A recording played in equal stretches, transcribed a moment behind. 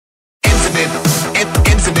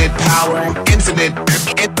power, infinite power,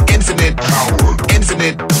 infinite power,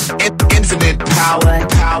 infinite power, infinite power,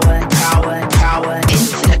 infinite power.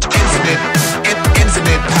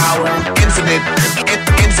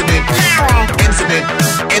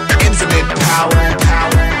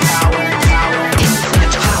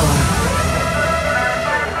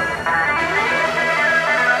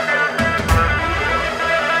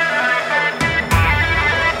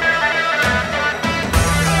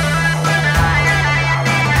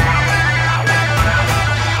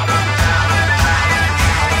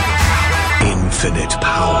 Infinite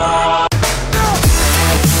power.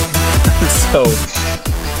 So,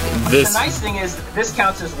 this... The nice thing is, this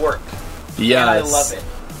counts as work. Yes. And I love it.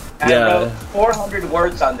 I wrote 400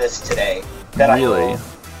 words on this today that I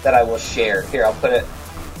will share. Here, I'll put it...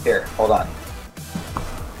 Here, hold on.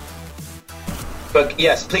 But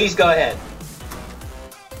yes, please go ahead.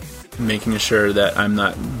 Making sure that I'm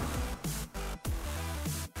not...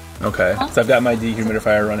 Okay, so I've got my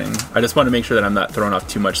dehumidifier running. I just want to make sure that I'm not throwing off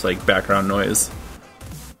too much like background noise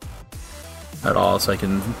at all, so I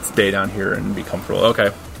can stay down here and be comfortable.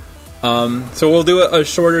 Okay, so we'll do a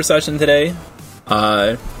shorter session today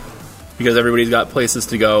because everybody's got places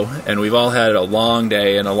to go, and we've all had a long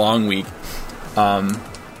day and a long week.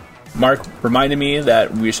 Mark reminded me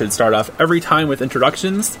that we should start off every time with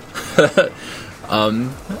introductions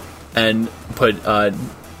and put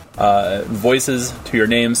voices to your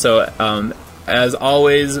name. So, as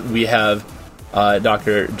always, we have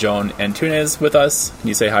Dr. Joan Antunes with us. Can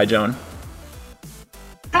you say hi, Joan?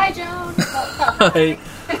 Hi, Joan. I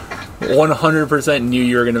 100% knew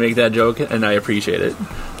you were going to make that joke, and I appreciate it.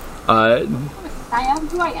 I am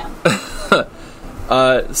who I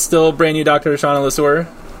am. Still brand new Dr. Shauna Lesueur.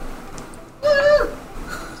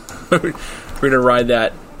 We're going to ride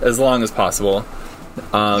that as long as possible.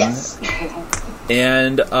 Yes.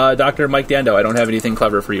 And Dr. Mike Dando. I don't have anything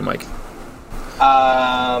clever for you, Mike.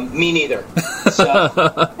 Me neither. So,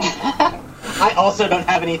 I also don't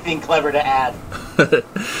have anything clever to add.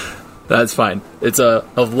 That's fine. It's a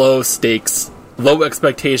low stakes, low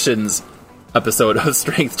expectations episode of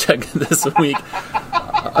Strength Check this week.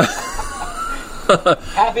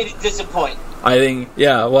 Happy to disappoint. I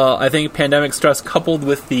think pandemic stress coupled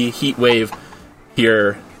with the heat wave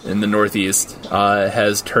here in the Northeast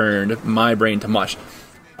has turned my brain to mush,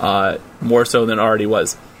 more so than it already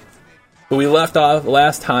was. But we left off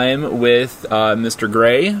last time with Mr.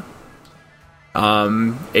 Gray.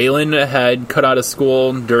 Aylin had cut out of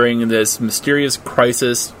school during this mysterious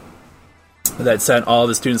crisis that sent all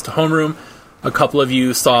the students to homeroom. A couple of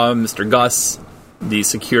you saw Mr. Gus, the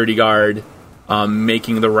security guard,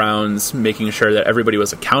 making the rounds, making sure that everybody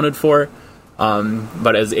was accounted for.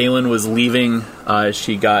 But as Aylin was leaving,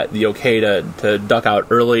 she got the okay to duck out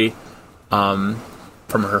early from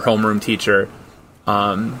her homeroom teacher.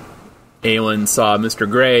 Aylin saw Mr.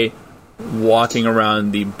 Gray walking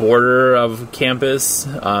around the border of campus,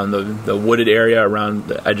 the wooded area around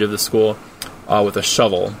the edge of the school, with a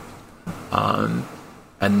shovel.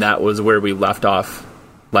 And that was where we left off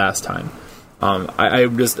last time. I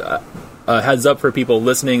just... a heads up for people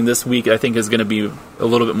listening, this week I think is going to be a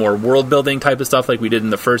little bit more world building type of stuff like we did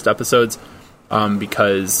in the first episodes,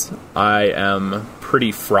 because I am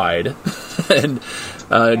pretty fried and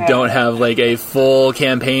don't have like a full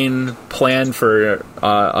campaign plan for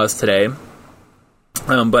us today.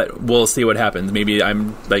 But we'll see what happens. Maybe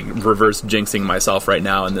I'm like reverse jinxing myself right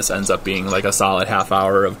now, and this ends up being like a solid half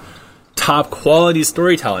hour of top quality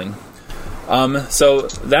storytelling. So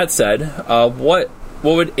that said, what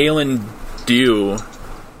would Aylin do,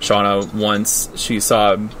 Shauna, once she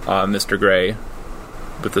saw Mr. Gray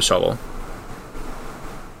with the shovel?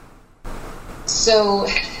 So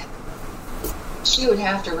she would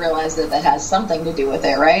have to realize that has something to do with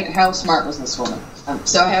it, right? How smart was this woman?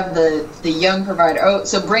 So I have the young provider. Oh,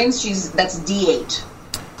 so brains, that's D8.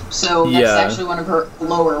 So that's actually one of her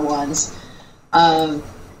lower ones.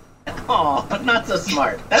 Oh, not so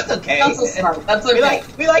smart. That's okay. Not so smart. That's okay.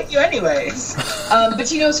 We like you anyways. But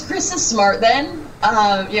she knows Chris is smart then.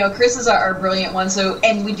 Chris is our brilliant one. So,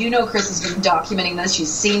 and we do know Chris has been documenting this.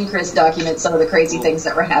 She's seen Chris document some of the crazy things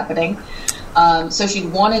that were happening. So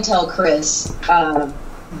she'd want to tell Chris,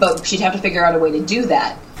 but she'd have to figure out a way to do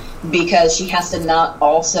that because she has to not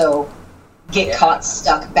also get caught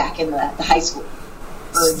stuck back in the high school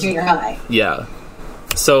or junior high. Yeah.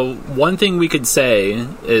 So one thing we could say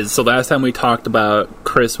is, so last time we talked about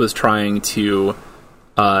Chris was trying to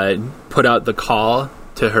put out the call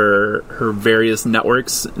to her various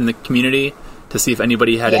networks in the community to see if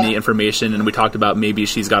anybody had any information, and we talked about maybe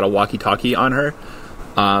she's got a walkie-talkie on her.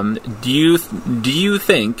 Do you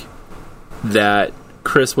think that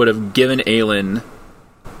Chris would have given Aylin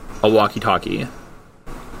a walkie-talkie.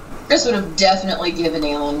 Chris would have definitely given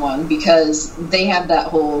Aelin one because they have that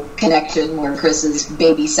whole connection where Chris is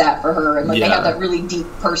babysat for her, and like they have that really deep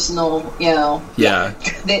personal, Yeah.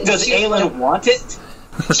 Does Aelin want it?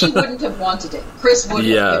 She wouldn't have wanted it. Chris would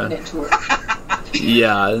have given it to her.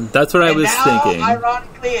 Yeah, that's what I was thinking.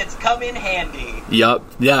 Ironically, it's come in handy. Yep.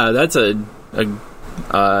 Yeah, that's it's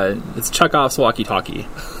Chekhov's walkie-talkie.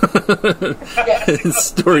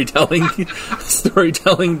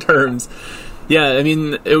 storytelling terms. Yeah, I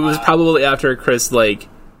mean, it was probably after Chris, like,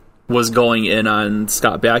 was going in on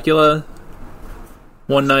Scott Bakula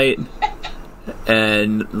one night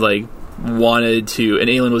and, like, wanted to... And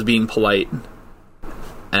Aelin was being polite.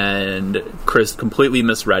 And Chris completely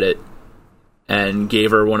misread it and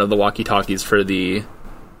gave her one of the walkie-talkies for the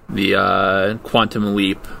Quantum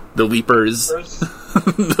Leap, the Leapers,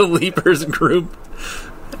 the Leapers group.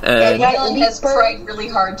 And Aelin has tried really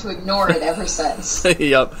hard to ignore it ever since.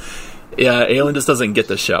 Yep. Yeah, Aelin just doesn't get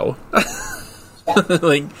the show.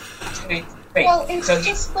 Like, well, it's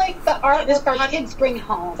just like the artwork our kids bring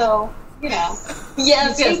home, so, Yes,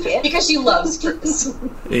 because she loves Chris.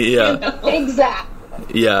 Yeah.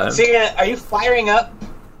 Exactly. Yeah. So, are you firing up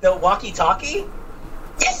the walkie-talkie?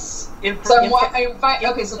 Yes! Okay, so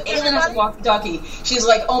Aelin has a walkie-talkie. She's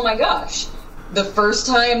like, oh my gosh, the first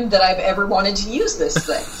time that I've ever wanted to use this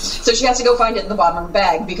thing. So she has to go find it in the bottom of her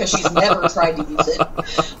bag because she's never tried to use it.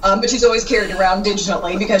 But she's always carried it around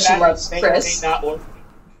digitally because she loves Chris.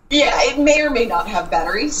 Yeah, it may or may not have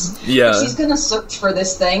batteries. Yeah. But she's going to search for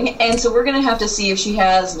this thing, and so we're going to have to see if she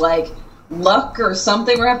has, like, luck or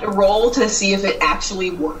something. We're going to have to roll to see if it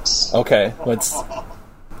actually works. Okay, let's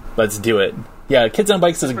do it. Yeah, Kids on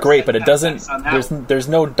Bikes is great, but it doesn't... There's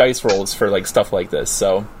no dice rolls for, like, stuff like this,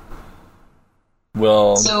 so...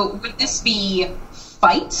 So, would this be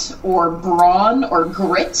fight, or brawn, or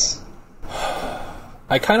grit?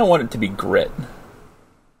 I kind of want it to be grit.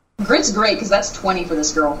 Grit's great, because that's 20 for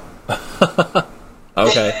this girl.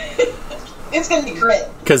 Okay. It's going to be grit.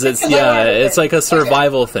 Because it's like a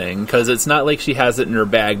survival thing, because it's not like she has it in her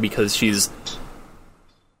bag because she's...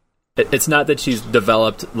 It's not that she's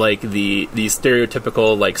developed, like, the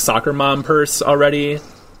stereotypical, like, soccer mom purse already.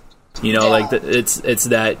 Like, it's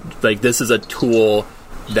that, like, this is a tool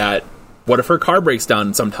that, what if her car breaks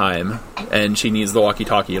down sometime and she needs the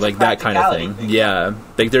walkie-talkie? Like, that kind of thing. Yeah.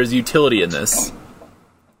 Like, there's utility in this.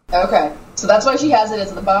 Okay. So that's why she has it.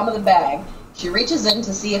 It's at the bottom of the bag. She reaches in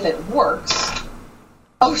to see if it works.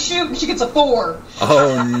 Oh, shoot! She gets a 4!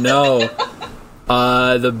 Oh, no.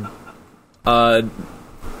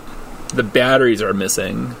 The batteries are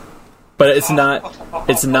missing. But it's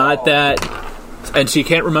not that... And she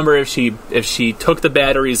can't remember if she took the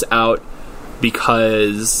batteries out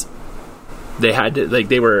because they had to, like,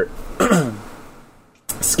 they were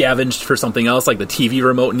scavenged for something else, like the TV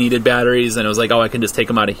remote needed batteries, and it was like, oh, I can just take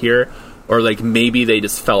them out of here, or like maybe they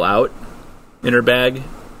just fell out in her bag.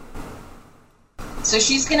 So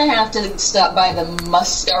she's gonna have to stop by the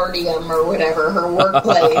Mustardium or whatever, her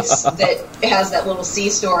workplace that has that little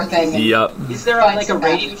C-store thing. Yep. Is there like a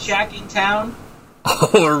Radio Shack in town?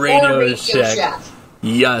 Oh, a Radio Shack.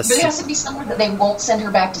 Yes. But it has to be somewhere that they won't send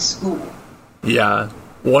her back to school. Yeah.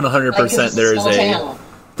 100%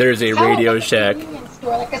 there's a Radio Shack.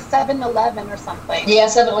 Store, like a 7-Eleven or something. Yeah,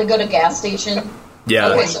 like go to gas station. Yeah.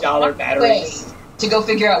 Okay, so $20 batteries. To go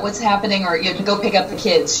figure out what's happening, or to go pick up the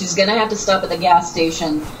kids. She's gonna have to stop at the gas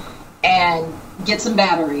station and get some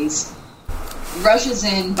batteries. Rushes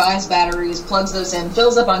in, buys batteries, plugs those in,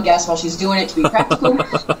 fills up on gas while she's doing it to be practical.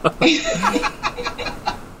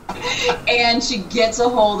 And she gets a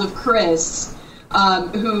hold of Chris,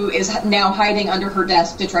 who is now hiding under her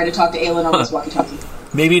desk to try to talk to Aelin on this walkie-talkie.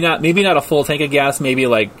 Maybe not a full tank of gas. Maybe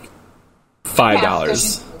like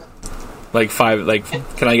 $5. Like $5. Like,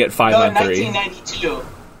 can I get 5 on 3? 1992.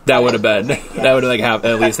 That would have been. That would have like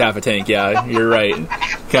at least half a tank. Yeah, you're right.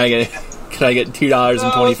 Can I get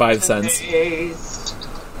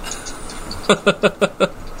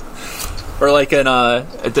 $2.25? Or like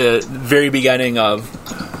at the very beginning of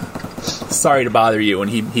Sorry to Bother You, when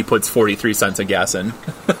he puts 43 cents of gas in.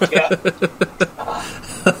 Yeah.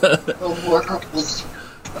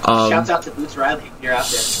 Shouts out to Boots Riley if you're out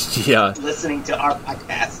there. Yeah. Listening to our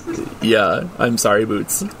podcast. Yeah, I'm sorry,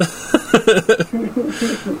 Boots.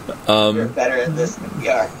 You're better at this than we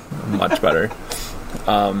are. Much better.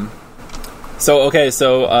 So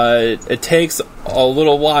it takes a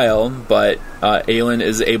little while, but Aelin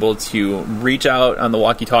is able to reach out on the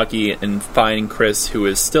walkie-talkie and find Chris, who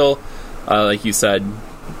is still, like you said,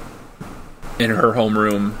 in her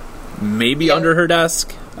homeroom, maybe under her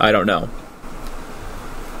desk. I don't know.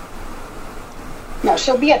 No,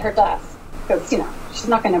 she'll be at her desk because she's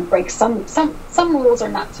not going to break some rules are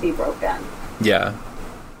not to be broken. Yeah.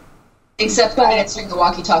 Except answering the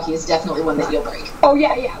walkie-talkie is definitely one that you'll break. Oh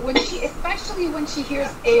yeah. Especially when she hears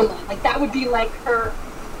Aelin, like that would be like her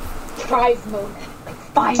prize moment, like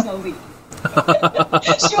finally.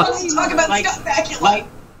 She wants to talk about Scott Bakula.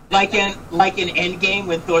 Like in Endgame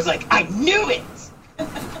when Thor's like, I knew it.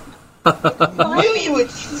 I knew you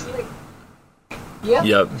would. Yep.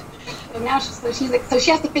 Yep. And now she's like, so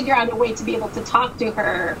she has to figure out a way to be able to talk to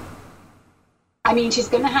her. I mean, she's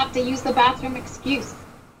going to have to use the bathroom excuse.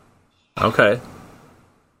 Okay.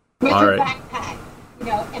 With All her right. backpack,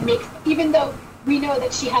 and even though we know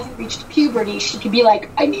that she hasn't reached puberty, she could be like,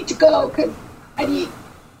 I need to go because I need,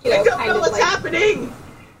 I don't know what's happening.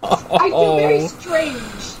 I feel very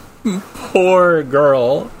strange. Poor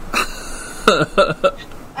girl.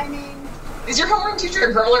 I mean, Is your homeroom teacher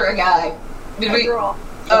a girl or a guy? a girl.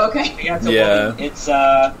 Oh, okay. Yeah, it's a Yeah. woman. It's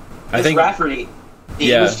I think Rafferty, the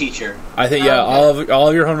Yeah. English teacher. I think Okay. all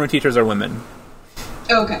of your homeroom teachers are women.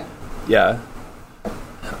 Okay. Yeah.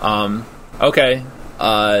 Okay.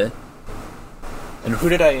 And who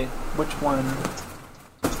did which one?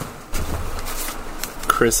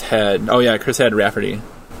 Chris had Rafferty.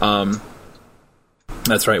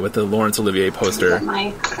 That's right, with the Laurence Olivier poster.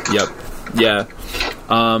 My Yep. Yeah.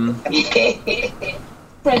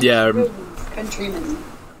 French Yeah. countryman.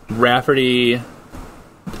 Rafferty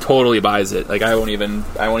totally buys it. Like I won't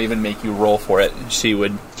even make you roll for it. She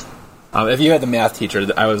would. If you had the math teacher,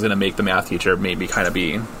 I was going to make the math teacher maybe kind of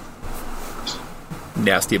be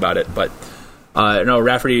nasty about it, but no,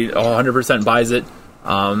 Rafferty 100% buys it.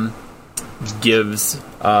 Gives.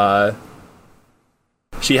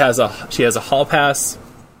 She has a hall pass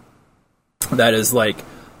that is like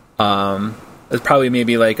it's probably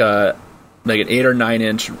maybe like an 8 or 9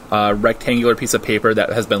 inch rectangular piece of paper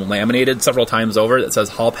that has been laminated several times over that says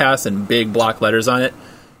hall pass in big block letters on it,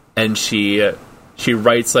 and she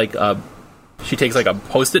writes she takes like a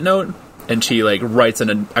post-it note and she like writes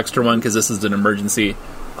an extra one because this is an emergency,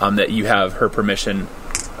 that you have her permission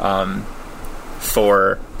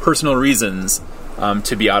for personal reasons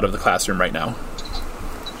to be out of the classroom right now.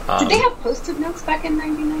 Did they have post-it notes back in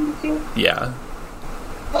 1992? Yeah,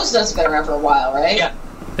 Post-it notes have been around for a while, right? Yeah.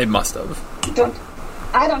 they must have.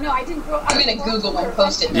 I don't know. I didn't grow up. I'm going to Google when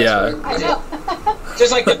Post-it notes Yeah. were. I know.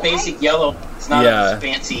 Just like the basic yellow. It's not Yeah.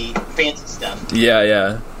 fancy stuff.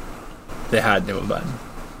 Yeah. They had to have been.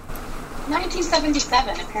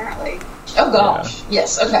 1977, apparently. Oh, gosh.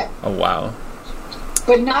 Yes, okay. Oh wow.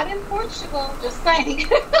 But not in Portugal, just saying.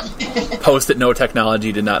 Post-it note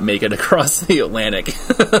technology did not make it across the Atlantic.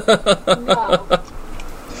 No,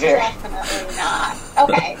 Very, definitely not.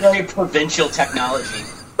 Okay. very provincial technology.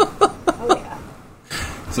 Oh, yeah.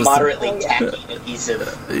 So Moderately Oh, yeah. tacky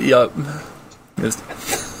adhesive. Yup. Just-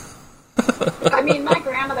 I mean, my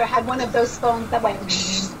grandmother had one of those phones that went...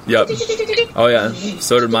 Yup. Oh yeah.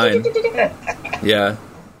 So did mine. Yeah.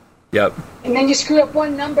 Yep. And then you screw up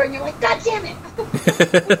one number and you're like, God damn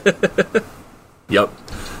it! Yep.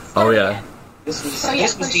 Oh yeah. This was Oh, yeah,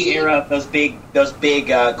 this was for the sure. era of those big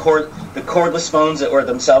cordless phones that were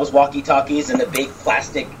themselves walkie-talkies and the big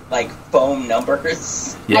plastic foam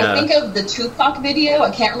numbers. Yeah. I think of the Tupac video.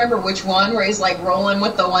 I can't remember which one, where he's rolling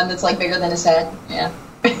with the one that's bigger than his head. Yeah.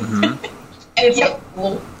 Mm-hmm. And it's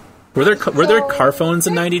cool. Were there car phones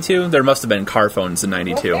in '92? There must have been car phones in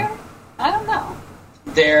 '92. I don't know.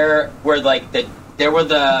 There were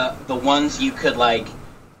the ones you could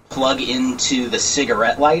plug into the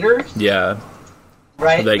cigarette lighter, Yeah.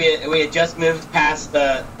 right? Like- we had just moved past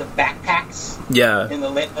the backpacks Yeah. in the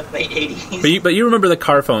late 80s. But you remember the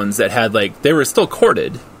car phones that had they were still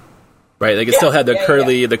corded, right? Like it still had the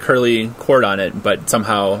curly cord on it, but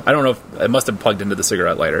somehow I don't know if it must have plugged into the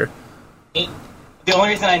cigarette lighter. The only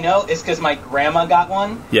reason I know is because my grandma got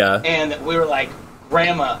one. Yeah. And we were like,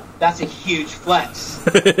 Grandma, that's a huge flex.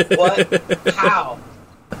 What? How?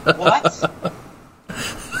 What?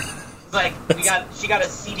 It's she got a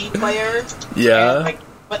CD player. Yeah. And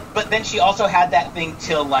but then she also had that thing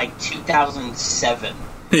till 2007.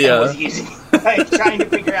 Yeah. And was using trying to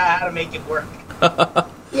figure out how to make it work.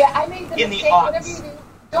 Yeah, I made the In the mistake. Whatever aughts. you do,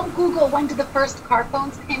 don't Google when did the first car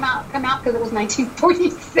phones come out because it was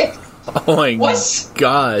 1946. Oh my What?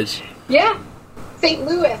 gosh. Yeah, St.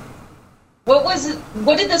 Louis. What was it?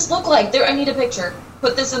 What did this look like? There, I need a picture.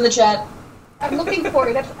 Put this in the chat. I'm looking for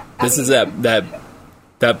it. This is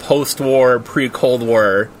that post-war, pre-Cold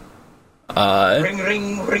War. Ring, ring,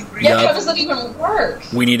 ring, ring. Yeah, Yep. how does that even work?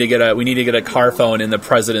 We need to get a car phone in the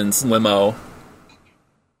president's limo.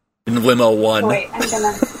 In limo 1. Wait, I'm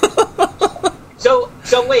gonna.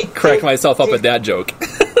 So wait. Crack myself up at that joke.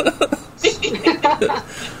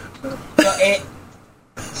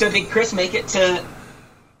 So did Chris make it to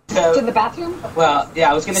the bathroom? Well, yeah,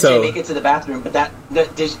 I was going to say make it to the bathroom, but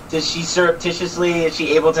does she surreptitiously, is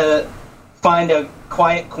she able to find a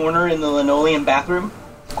quiet corner in the linoleum bathroom?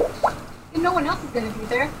 No one else is going to be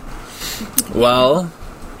there. Well,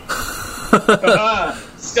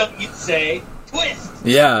 so you'd say twist.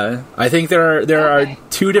 Yeah, I think there are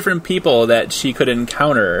two different people that she could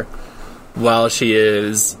encounter while she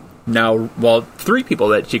is now. Well, three people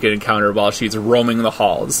that she could encounter while she's roaming the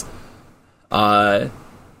halls.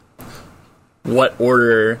 What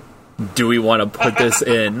order do we want to put this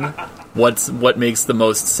in? What makes the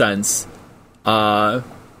most sense? I'm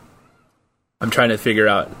trying to figure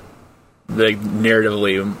out, like,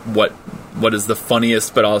 narratively what is the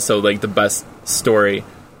funniest, but also like the best story.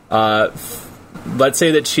 Let's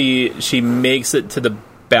say that she makes it to the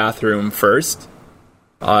bathroom first,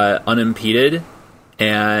 unimpeded,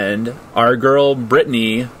 and our girl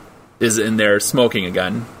Brittany is in there smoking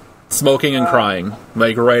again, smoking and crying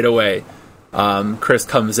like right away. Chris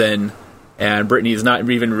comes in, and Brittany's not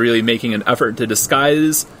even really making an effort to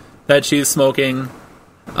disguise that she's smoking.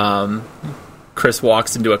 Chris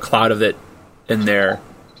walks into a cloud of it in there,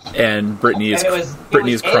 and Brittany is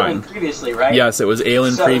crying. Previously, right? Yes, it was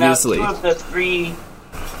Aelin previously. Now 2 of the 3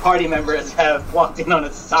 party members have walked in on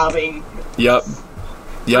a sobbing. Yep.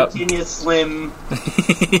 Virginia Slim.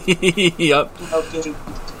 Yep.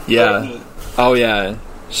 Yeah. Brittany. Oh yeah.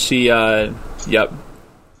 She. Yep.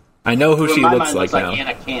 I know who she looks like now.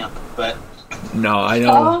 Anna Camp, but no, I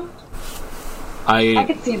know. I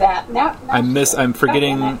could see that. Now I'm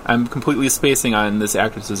forgetting. I'm completely spacing on this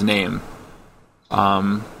actress's name. Give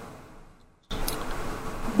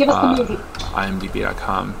us the movie.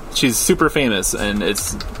 IMDb.com. She's super famous, and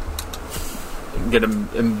it's gonna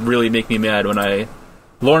really make me mad when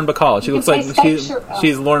Lauren Bacall. She looks like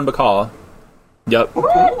she's Lauren Bacall. Yep.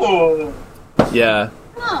 Ooh. Yeah.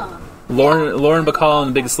 Huh. Lauren Bacall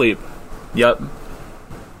in Big Sleep. Yep.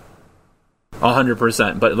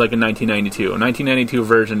 100%, but like a 1992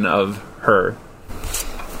 version of her.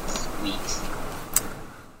 Sweet.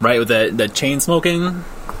 Right, with that chain smoking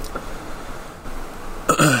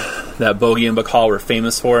that Bogey and Bacall were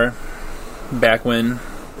famous for back when.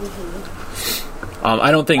 Mm-hmm.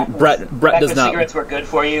 I don't think Brett does not. Cigarettes were good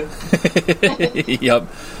for you. Yep.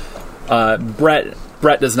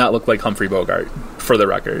 Brett does not look like Humphrey Bogart, for the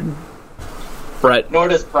record. Brett. Nor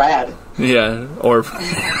does Brad. Yeah, or Poor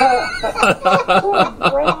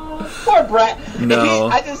Brett. No.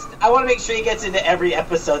 I want to make sure he gets into every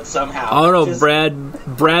episode somehow. I don't know.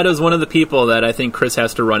 Brad is one of the people that I think Chris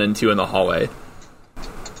has to run into in the hallway.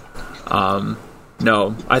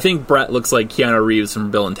 No, I think Brett looks like Keanu Reeves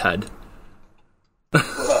from Bill and Ted.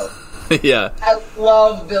 Yeah. I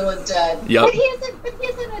love Bill and Ted. Yep.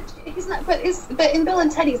 But in Bill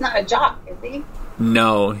and Ted, he's not a jock, is he?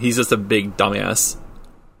 No, he's just a big dumbass.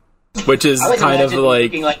 Which is I kind of like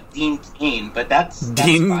looking like Dean Cain, but that's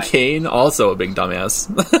Dean fine. Cain, also a big dumbass.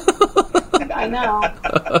 I know.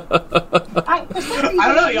 I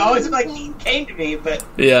don't know. You always look like Dean Cain to me, but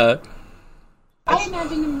yeah. I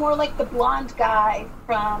imagine him more like the blonde guy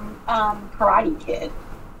from Karate Kid.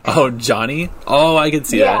 Oh, Johnny? Oh, I could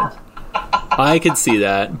see that. I could see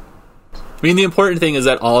that. I mean, the important thing is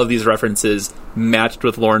that all of these references matched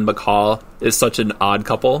with Lauren Bacall is such an odd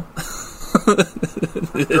couple.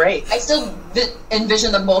 Great. I still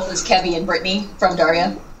envision them both as Kevy and Brittany from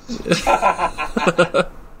Daria.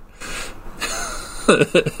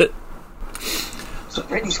 So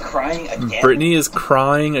Brittany's crying again? Brittany is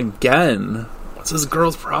crying again. What's this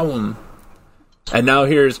girl's problem? And now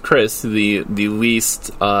here's Chris, the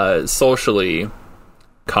least socially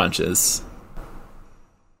conscious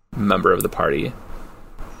member of the party,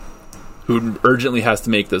 who urgently has to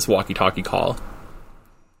make this walkie-talkie call.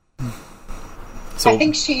 So I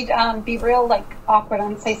think she'd be real like awkward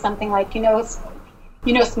and say something like, you know,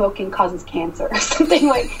 smoking causes cancer or something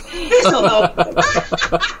like.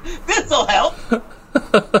 This'll help.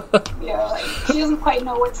 Yeah, like she doesn't quite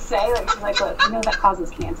know what to say. Like she's like, look, you know that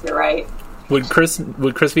causes cancer, right? Would Chris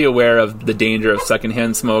be aware of the danger of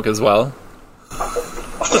secondhand smoke as well?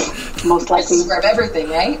 Most likely. Scrub everything,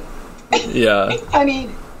 right? Yeah. I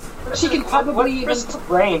mean, she could probably even. What's Chris's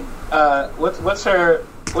brain? What's her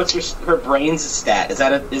brain's stat? Is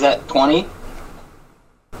that 20?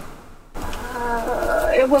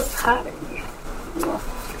 It was high.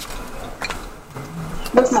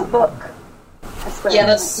 Where's my book? Yeah,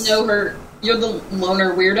 that's her. You're the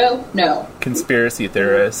loner weirdo? No. Conspiracy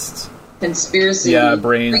theorist. Conspiracy. Yeah,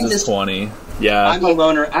 brains is 20. Yeah. I'm a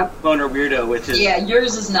loner weirdo, which is... Yeah,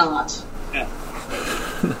 yours is not. Yeah.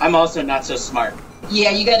 I'm also not so smart.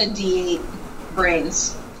 Yeah, you got a D8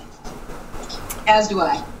 brains. As do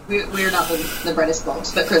I. We're not the brightest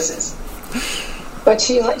bulbs, but Chris is. But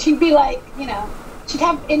she'd be like, she'd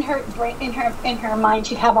have in her brain, in her mind,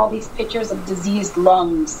 she'd have all these pictures of diseased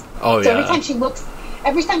lungs. Oh, so yeah. every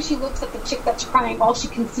time she looks at the chick that's crying, all she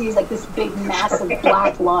can see is like this big, massive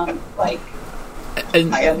black lung. Like,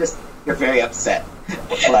 And I understand you're very upset,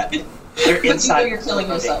 but you're inside. You're killing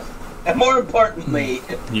yourself. And more importantly,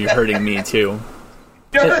 you're hurting me too.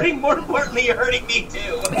 More importantly, you're hurting me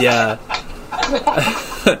too. Yeah.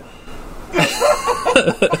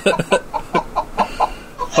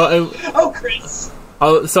 Oh, Chris.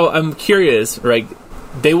 Oh, so I'm curious, right?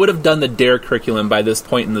 They would have done the DARE curriculum by this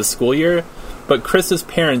point in the school year, but Chris's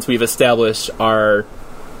parents, we've established, are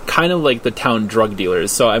kind of like the town drug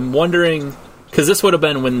dealers. So I'm wondering, because this would have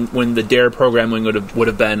been when the DARE programming would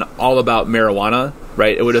have been all about marijuana,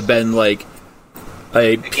 right? It would have been like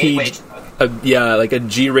a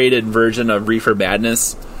G-rated version of Reefer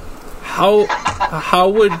Madness. How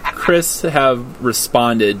would Chris have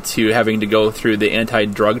responded to having to go through the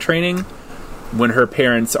anti-drug training when her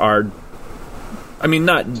parents are, I mean,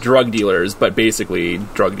 not drug dealers, but basically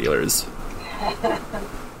drug dealers?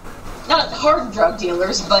 Not hard drug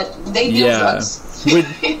dealers, but they deal drugs.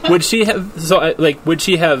 Would she have would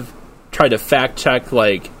she have tried to fact check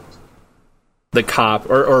like the cop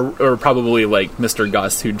or probably like Mr.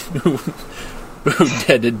 Gus who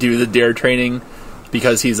had to do the DARE training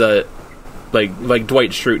because he's a like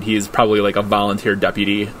Dwight Schrute, he's probably like a volunteer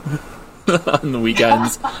deputy on the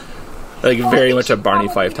weekends. Like very much a Barney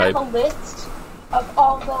Fife type. Have a list of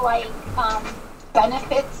all the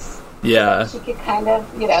benefits. Yeah. So that she could kind of,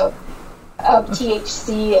 of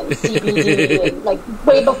THC and CBD and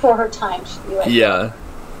way before her time. She'd be like, yeah.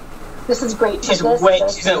 This is great. She's way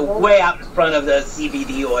out in front of the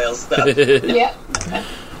CBD oil stuff. Yeah.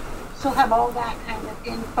 She'll have all that kind of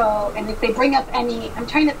info, and if they bring up any, I'm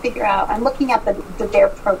trying to figure out. I'm looking at the DARE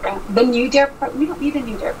program, the new DARE program. We don't need a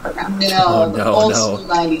new DARE program. No, the old school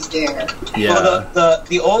 '90s DARE. Yeah. Well,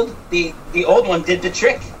 the old one did the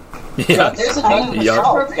trick. Yeah. There's a new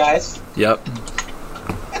program, guys. Yep.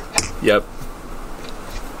 Yep.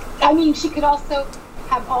 I mean, she could also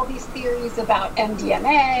have all these theories about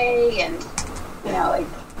MDMA and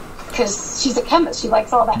because she's a chemist, she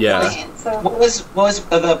likes all that science. So what was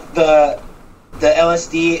the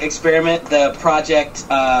LSD experiment, the project,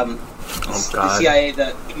 the CIA,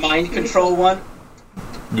 the mind control one?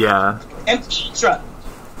 Yeah. MK.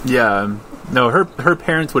 Yeah. No, her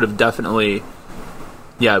parents would have definitely.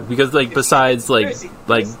 Yeah, because besides MK, is it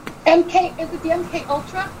the MK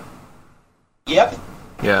Ultra? Yep.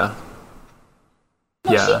 Yeah.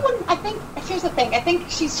 No, she wouldn't. I think here's the thing. I think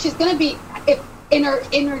she's going to be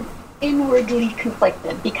inwardly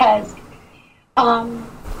conflicted because, on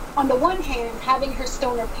the one hand, having her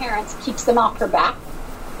stoner parents keeps them off her back,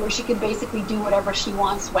 where she can basically do whatever she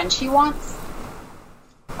wants when she wants,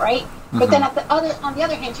 right? Mm-hmm. But then on the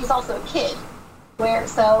other hand, she's also a kid,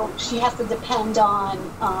 so she has to depend on,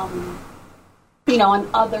 on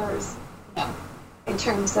others, in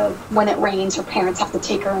terms of when it rains, her parents have to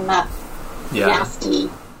take her in that nasty,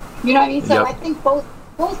 you know what I mean? So I think both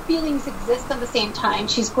feelings exist at the same time.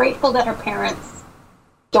 She's grateful that her parents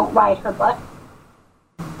don't ride her butt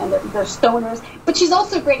and they're stoners, but she's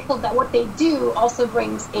also grateful that what they do also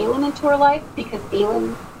brings Aelin into her life because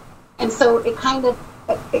Aelin, and so it kind of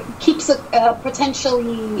it keeps a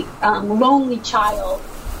potentially lonely child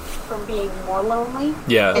from being more lonely.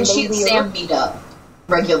 Yeah, and she and Sam meet up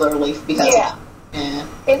regularly because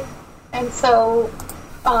So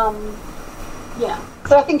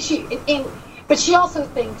I think but she also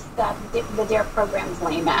thinks that the DARE program's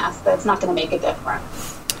lame ass, that it's not going to make a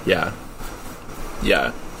difference. Yeah.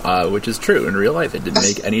 Yeah. Which is true. In real life, it didn't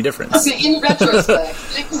make any difference. Okay, in retrospect,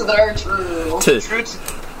 things that are true.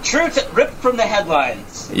 True to ripped from the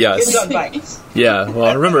headlines. Yes. Kids on bikes. Yeah.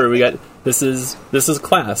 Well, remember, we got this is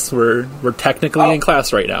class. We're technically in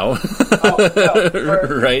class right now.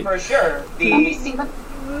 Right? For sure.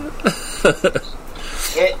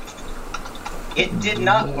 It did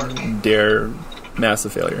not work. DARE,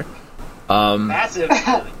 massive failure. Massive.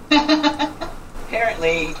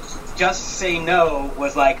 Apparently, just say no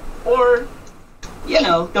was don't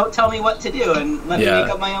tell me what to do and let me make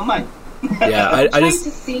up my own mind. Yeah, I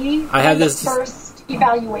have this first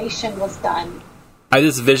evaluation was done. I have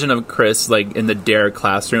this vision of Chris in the DARE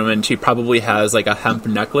classroom, and she probably has a hemp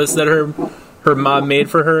necklace that her mom made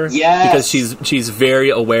for her. Yes. Because she's very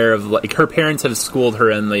aware of her parents have schooled her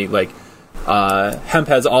in hemp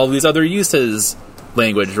has all these other uses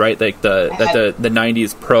language, right? The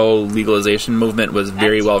 90s pro legalization movement was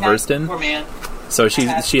very well versed in. Poor man. So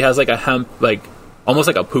she has a hemp almost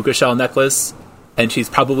like a puka shell necklace and she's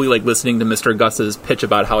probably like listening to Mr. Gus's pitch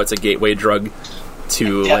about how it's a gateway drug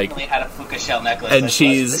to like. Definitely had a puka shell necklace. And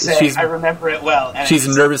she's I remember it well. And she's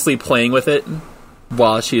nervously playing with it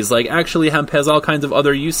while she's like, actually, hemp has all kinds of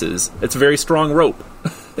other uses. It's a very strong rope.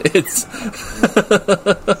 It's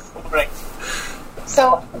right.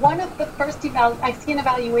 So one of the first I see an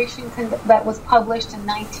evaluation that was published in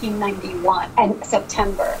 1991 and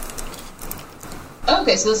September.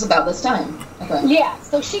 Okay, so this is about this time. Okay. Yeah,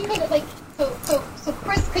 so she could so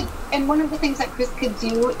Chris could, and one of the things that Chris could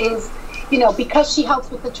do is, you know, because she helps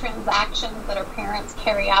with the transactions that her parents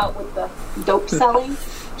carry out with the dope selling,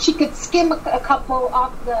 she could skim a couple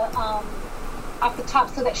off the top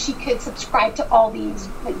so that she could subscribe to all these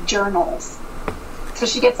like journals. So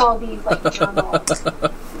she gets all these like journals, you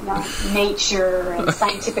know, Nature and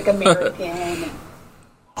Scientific American,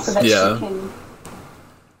 so that she can.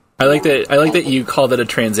 I like that you call that a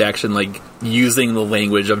transaction, like using the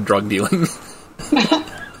language of drug dealing.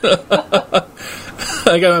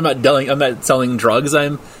 Like I'm not selling drugs.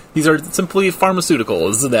 These are simply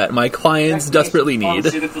pharmaceuticals that my clients desperately need.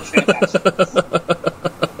 Pharmaceutical transactions.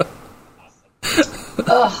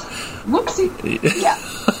 Ugh. Whoopsie. Yeah.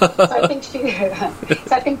 So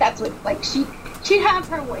I think that's what, like, she'd have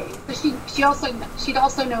her ways. But she'd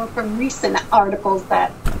also know from recent articles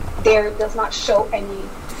that Dare does not show any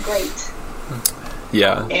great.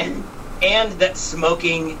 Yeah. And that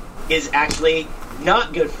smoking is actually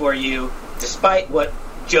not good for you, despite what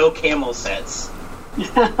Joe Camel says.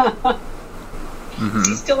 Mm-hmm. Is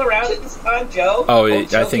he still around at this time, Joe? Oh,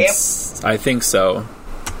 Joe I think so.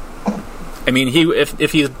 I mean,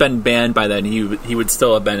 if he's been banned by then, he would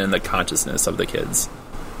still have been in the consciousness of the kids.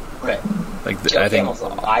 Right. Like Joe I think Camel's a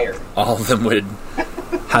liar. all of them would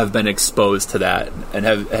have been exposed to that and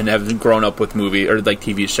have grown up with movie or like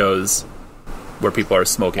TV shows where people are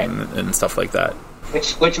smoking and stuff like that.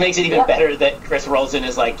 Which makes it even better that Chris rolls in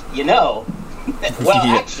as like, you know,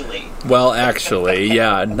 Well, actually,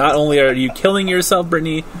 yeah. Not only are you killing yourself,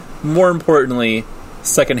 Brittany, more importantly,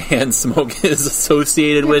 secondhand smoke is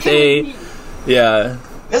associated with a... Yeah.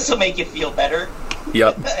 This will make you feel better.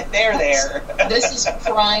 Yep. there. This is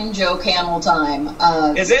prime Joe Camel time.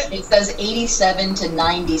 Is it? It says 87 to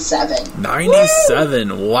 97.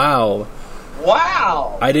 97, Woo! Wow.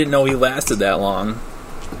 Wow! I didn't know he lasted that long.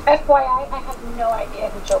 FYI, I have no idea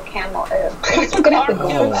who Joe Camel is. I'm gonna have to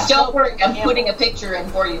Google that. Don't worry, I'm putting a picture in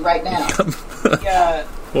for you right now. Yeah.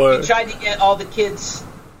 What? He tried to get all the kids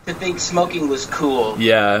to think smoking was cool.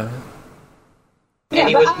 Yeah. And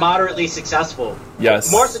he was moderately successful.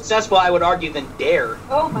 Yes. More successful, I would argue, than Dare.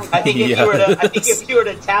 Oh my god. I think if you were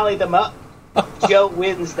to tally them up, Joe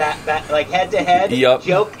wins that like head to head. Yep.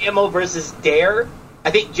 Joe Camel versus Dare. I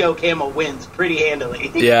think Joe Camel wins pretty handily.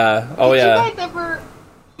 Yeah. Oh, yeah. Did you guys ever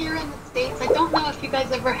hear in the States? I don't know if you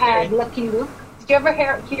guys ever had Lucky Luke. Did you ever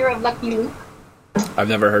hear of Lucky Luke? I've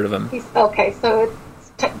never heard of him. Okay, so it's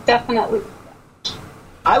definitely.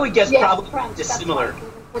 I would guess probably Friends, just that's similar.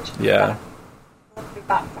 Yeah. We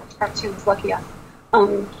got such cartoons, lucky us.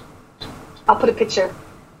 I'll put a picture.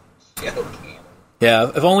 Yeah,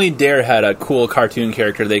 if only Dare had a cool cartoon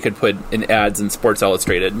character they could put in ads in Sports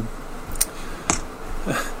Illustrated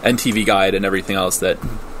and TV Guide and everything else that...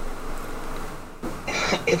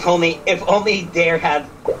 If only Dare had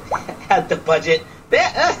the budget.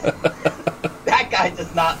 That guy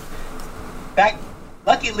does not...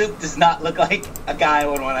 Lucky Luke does not look like a guy I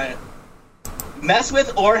would want to mess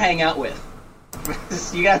with or hang out with.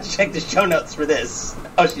 You got to check the show notes for this.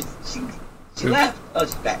 Oh, she left. Oh,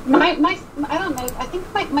 she's back. My I don't know. I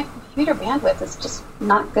think my computer bandwidth is just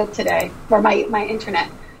not good today, or my internet.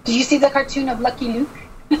 Did you see the cartoon of Lucky Luke?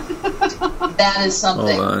 That is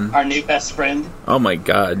something. Hold on. Our new best friend. Oh my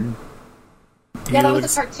god. Yeah, that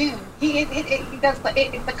was a cartoon. He does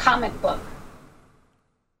it's a comic book.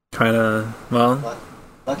 Kind of, well...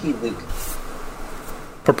 Lucky Luke.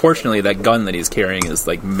 Proportionally, that gun that he's carrying is,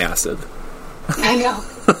 like, massive. I know.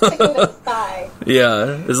 It's like with his thigh.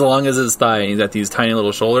 Yeah, as long as his thigh and he's got these tiny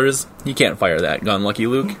little shoulders, you can't fire that gun, Lucky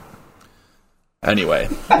Luke. Anyway.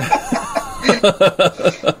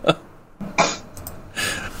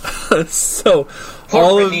 So,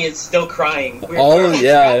 Poor Brittany is still crying.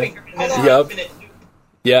 Yep.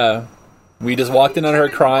 Yeah. We just walked in on her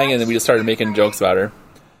crying, and then we just started making jokes about her.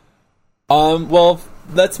 Well,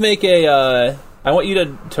 let's make I want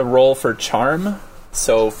you to roll for charm.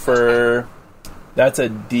 So that's a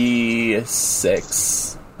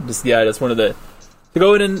D6. Just wanted to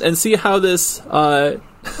go in and see how this. Which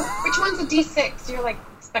one's a D6? You're like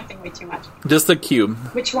expecting way too much. Just the cube.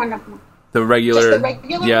 Which one of them? The regular. Just the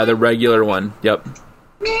regular yeah, one? the regular one. Yep.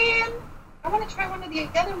 Man, I want to try one of the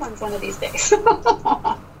other ones one of these days.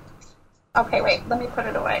 Okay, wait. Let me put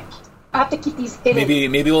it away. I have to keep these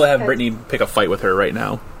hidden. Maybe we'll have Brittany pick a fight with her right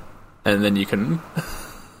now, and then you can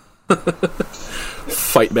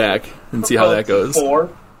fight back and see how that goes. 4.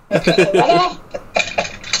 Okay.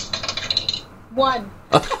 1.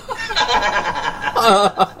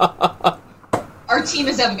 Our team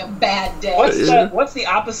is having a bad day. What's the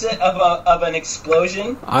opposite of an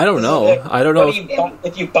explosion? I don't know. I don't know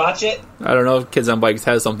if you botch it. I don't know if Kids on Bikes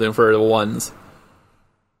has something for the ones.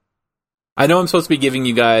 I know I'm supposed to be giving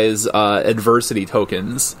you guys adversity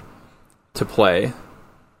tokens to play.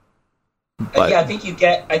 But, yeah, I think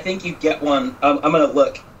you get one. I'm gonna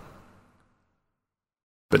look.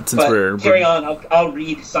 But since we're carry on, I'll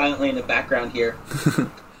read silently in the background here.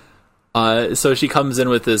 So she comes in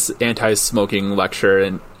with this anti-smoking lecture,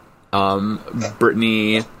 and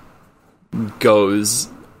Brittany goes.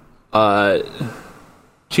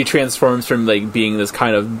 She transforms from like being this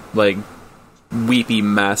kind of like weepy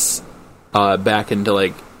mess back into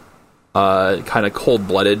like kind of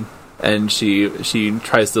cold-blooded, and she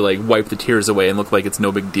tries to like wipe the tears away and look like it's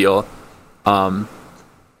no big deal. And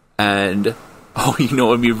it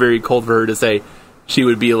would be very cold for her to say. She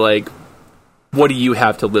would be like, what do you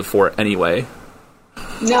have to live for anyway?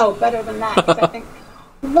 No, better than that. 'Cause I think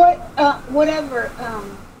whatever.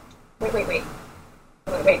 Wait.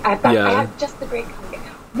 I have just the great comedy.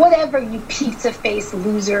 Whatever, you pizza face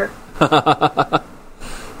loser.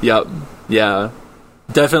 Yep. Yeah.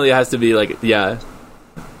 Definitely has to be like, yeah.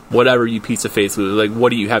 Whatever, you pizza face loser. Like,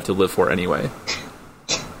 what do you have to live for anyway?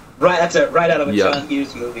 Right. That's right out of a John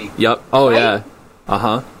Hughes movie. Yep. Oh right?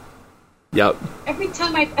 yeah. Yep. Every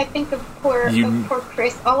time I think of poor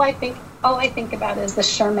Chris, all I think about is the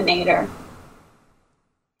Shermanator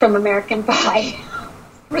from American Pie.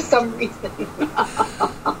 For some reason,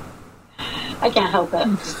 I can't help it.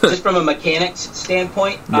 Just from a mechanics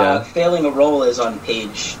standpoint, failing a roll is on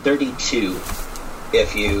page 32.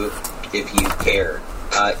 If you care,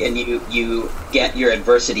 and you get your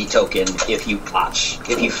adversity token if you botch.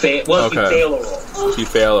 If you fail, if you fail a roll. If you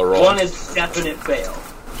fail a roll, one is definite fail.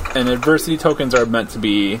 And adversity tokens are meant to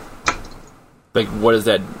be like, what is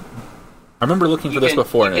that? I remember looking for this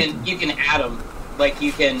before. You can add them. Like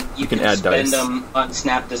you can add spend dice. them on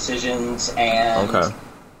snap decisions and. Okay.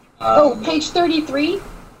 Page 33.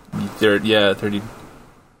 30.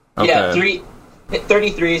 Okay. Yeah,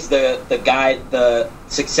 33 is the guide, the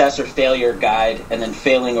success or failure guide, and then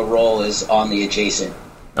failing a roll is on the adjacent.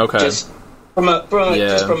 Okay. Just from a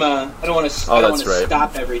I don't want to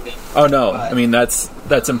stop everything. Oh no, I mean that's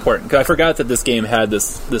important. 'Cause I forgot that this game had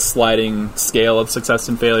this sliding scale of success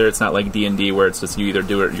and failure. It's not like D&D where it's just you either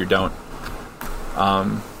do it or you don't.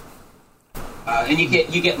 And you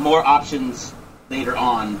get more options later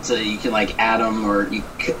on, so you can like add them or you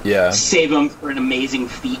save them for an amazing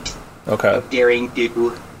feat. Okay. Of daring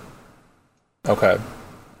do. Okay.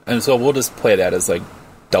 And so we'll just play that as like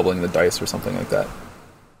doubling the dice or something like that.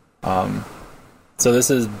 So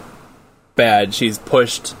this is bad. She's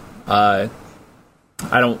pushed. I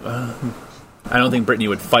don't think Brittany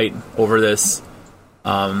would fight over this.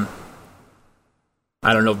 I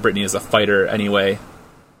don't know if Brittany is a fighter anyway.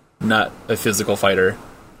 Not a physical fighter.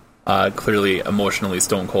 Clearly emotionally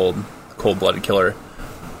stone cold-blooded killer.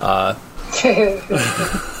 In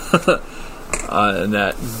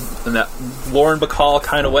that Lauren Bacall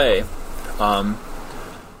kind of way.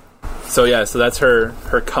 So that's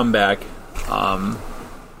her comeback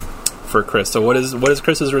for Chris. So what is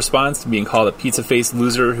Chris's response to being called a pizza face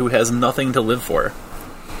loser who has nothing to live for?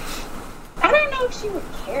 I don't know if she would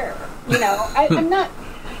care. I'm not.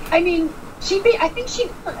 I mean, I think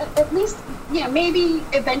she'd at least, maybe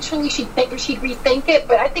eventually she'd rethink it.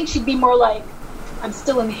 But I think she'd be more like, I'm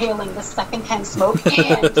still inhaling the secondhand smoke, and I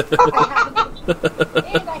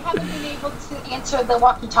haven't been able to answer the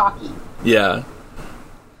walkie-talkie. Yeah.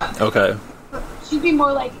 Okay. She'd be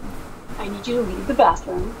more like, I need you to leave the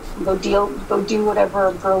bathroom and go do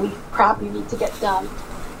whatever girly crap you need to get done.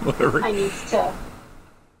 Whatever. I need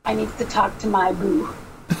to talk to my boo.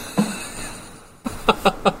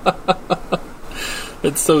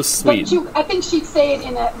 It's so sweet. But I think she'd say it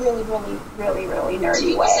in a really, really, really, really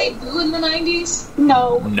nerdy way. Say boo in the 90s?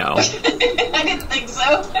 No. I didn't think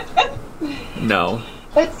so. No.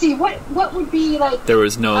 Let's see, what would be like... There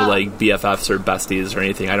was no like BFFs or besties or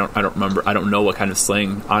anything. I don't remember. I don't know what kind of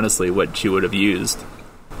slang, honestly, what she would have used.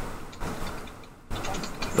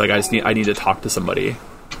 Like I need to talk to somebody.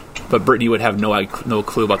 But Brittany would have no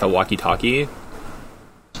clue about the walkie-talkie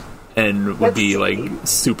and would be like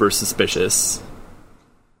super suspicious.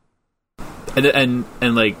 And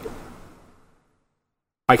like,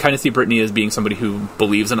 I kind of see Brittany as being somebody who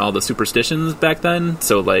believes in all the superstitions back then.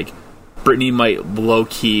 So like, Brittany might low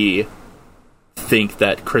key think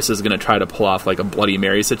that Chris is going to try to pull off like a Bloody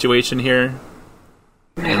Mary situation here,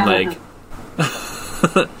 and like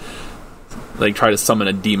like try to summon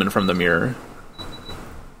a demon from the mirror.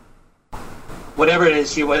 Whatever it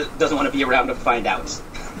is, she doesn't want to be around to find out.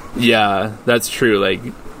 Yeah, that's true. Like,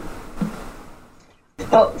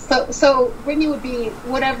 Oh, so Brittany would be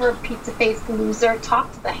whatever pizza face loser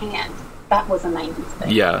talk to the hand. That was a 90s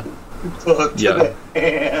thing. yeah, Talk to Yeah. the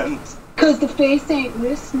hand. Because the face ain't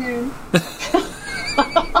listening.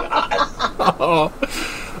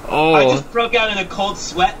 I just broke out in a cold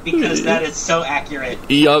sweat because that is so accurate.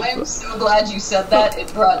 Yup. I'm so glad you said that.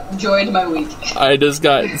 It brought joy to my week. I just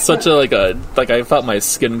got such a like I felt my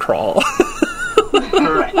skin crawl.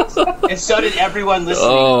 Correct. And so did everyone listening.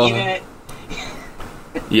 Oh. Even it,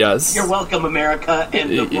 Yes. you're welcome, America and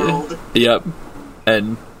the world. Yep.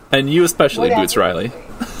 And you especially, Whatever. Boots Riley.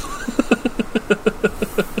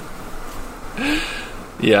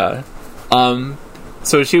 Yeah.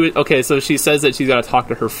 So she says that she's got to talk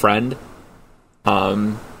to her friend.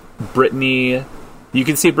 Brittany, you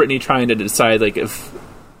can see Brittany trying to decide like if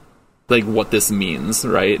like what this means,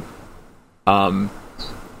 right? And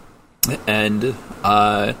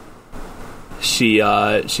she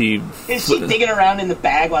Is she digging around in the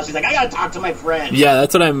bag while she's like, I gotta talk to my friend? yeah,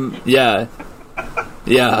 that's what I'm yeah.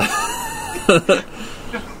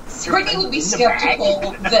 Brittany would be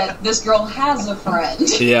skeptical that this girl has a friend.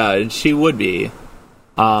 Yeah, she would be.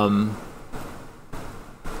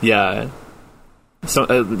 Yeah.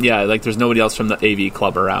 So yeah, like there's nobody else from the AV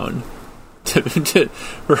club around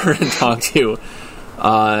for her to talk to.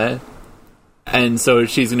 And so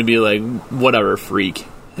she's gonna be like, whatever, freak,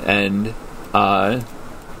 and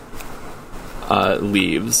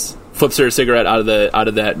leaves. Flips her cigarette out of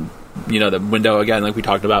that, the window again, like we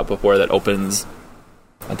talked about before, that opens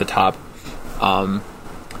at the top,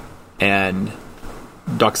 and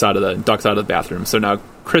ducks out of the bathroom. So now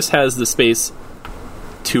Chris has the space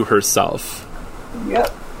to herself.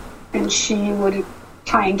 Yep. And she would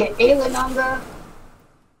try and get Aelin on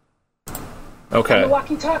Okay. the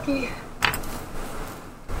walkie-talkie.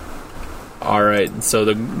 All right.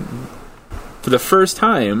 So for the first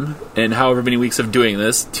time in however many weeks of doing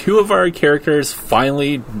this, two of our characters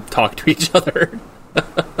finally talk to each other.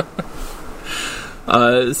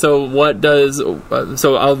 So what does?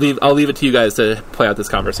 So I'll leave it to you guys to play out this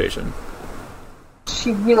conversation.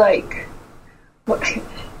 She'd be like, what?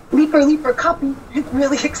 Leaper, copy.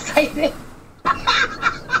 Really excited.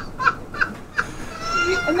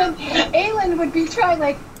 And then Aelin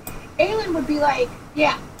would be like,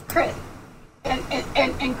 yeah, Chris.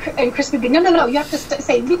 And Chris would be, no, you have to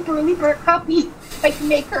say leaper, copy, like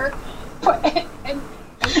make her, and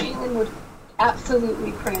Aelin would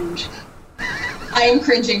absolutely cringe. I am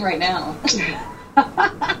cringing right now.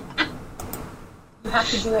 You have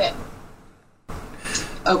to do it.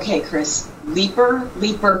 Okay, Chris. Leaper,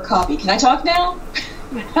 copy. Can I talk now?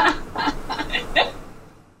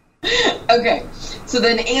 Okay. So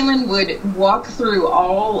then Aelin would walk through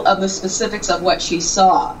all of the specifics of what she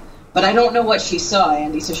saw. But I don't know what she saw,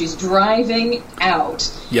 Andy. So she's driving out,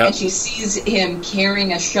 Yep. and she sees him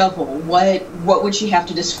carrying a shovel. What would she have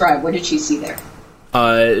to describe? What did she see there?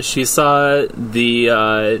 She saw the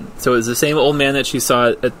so it was the same old man that she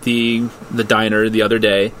saw at the diner the other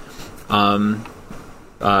day. I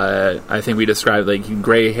think we described like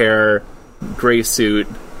gray hair, gray suit,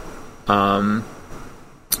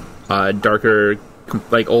 darker,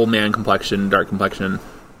 like old man complexion, dark complexion.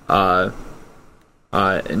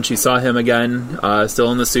 And she saw him again,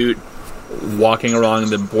 still in the suit, walking along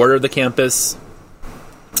the border of the campus.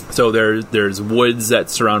 So there's woods that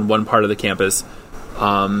surround one part of the campus.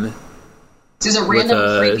 There's a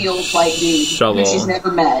random creepy old white dude shovel. who she's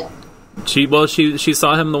never met. She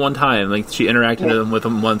saw him the one time. Like she interacted with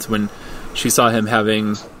him once when she saw him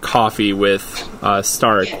having coffee with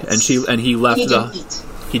Stark, Yes. and he left. He didn't eat.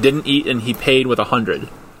 He didn't eat, and he paid with 100.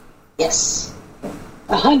 Yes.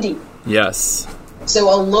 A hundy. Yes.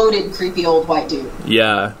 So a loaded creepy old white dude.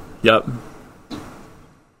 Yeah. Yep.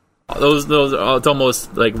 Those. It's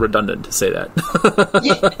almost like redundant to say that.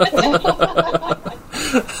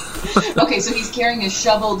 Okay, so he's carrying a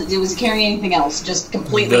shovel. Was he carrying anything else? Just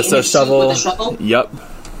completely Just in a his suit shovel. with a shovel? Yep.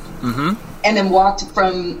 And then walked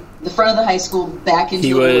from the front of the high school back into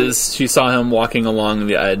He the woods. was. She saw him walking along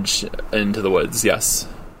the edge into the woods. Yes.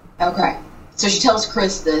 Okay. So she tells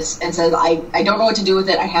Chris this and says, I don't know what to do with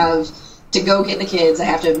it. I have to go get the kids. I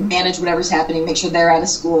have to manage whatever's happening, make sure they're out of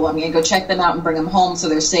school. I'm going to go check them out and bring them home so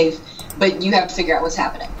they're safe. But you have to figure out what's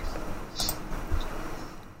happening.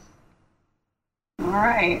 All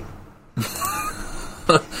right.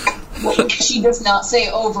 She does not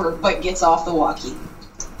say over, but gets off the walkie.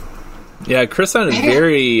 Yeah, Chris sounded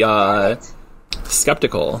very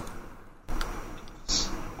skeptical.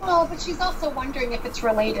 Well, but she's also wondering if it's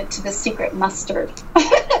related to the secret mustard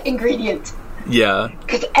ingredient. Yeah.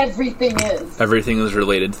 Because everything is. Everything is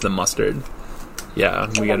related to the mustard. Yeah,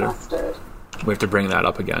 we Mustard. have to bring that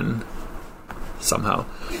up again somehow.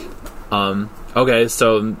 Okay,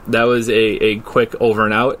 so that was a quick over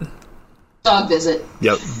and out. Dog visit.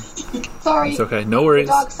 Yep. Sorry. It's okay. No worries.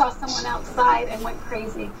 The dog saw someone outside and went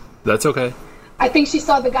crazy. That's okay. I think she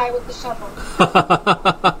saw the guy with the shovel.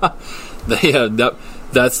 Yeah,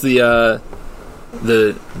 that's the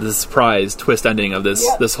surprise twist ending of this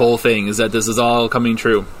this whole thing is that this is all coming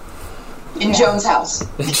true. In Joan's house.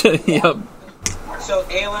 Yep. So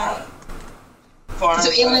Aelin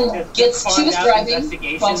she was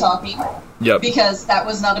driving while talking. Yep. Because that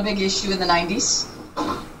was not a big issue in the 90s.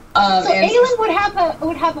 So Aelin would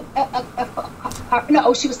have a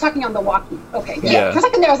no. She was talking on the walkie. Okay. Yeah. For a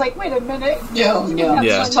second there, I was like, wait a minute. No.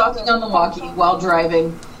 Yeah. She's talking on the walkie while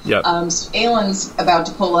driving. Yep. So Aelin's about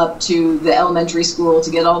to pull up to the elementary school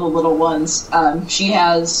to get all the little ones. She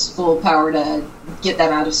has full power to get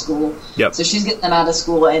them out of school. Yep. So she's getting them out of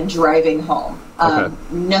school and driving home. Okay.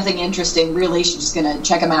 Nothing interesting, really. She's just going to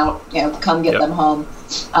check them out, come get them home.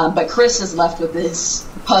 But Chris is left with this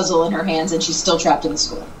puzzle in her hands, and she's still trapped in the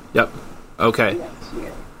school. Yep. Okay.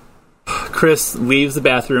 Chris leaves the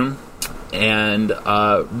bathroom and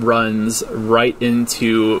runs right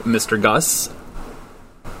into Mr. Gus.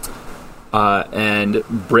 And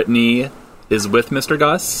Brittany is with Mr.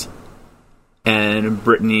 Gus. And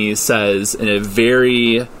Brittany says in a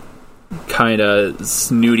very kind of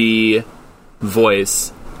snooty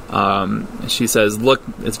voice, she says, "Look,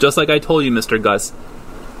 it's just like I told you, Mr. Gus.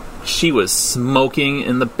 She was smoking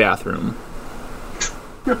in the bathroom."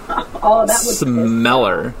 Oh, that would smell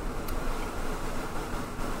her.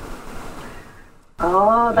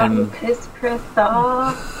 Oh, that would piss Chris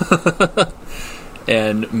off.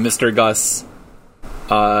 And Mr. Gus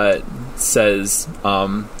says,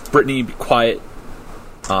 "Brittany, be quiet.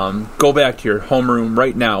 Go back to your homeroom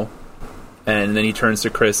right now." And then he turns to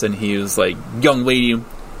Chris and he was like, "Young lady,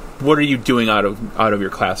 what are you doing out of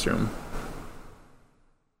your classroom?"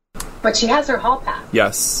 But she has her hall pass.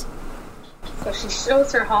 Yes. So she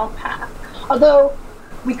shows her hall pass. Although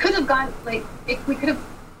we could have gone we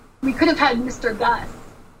could have had Mr. Gus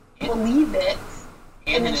believe it,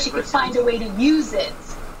 and then she could find a way to use it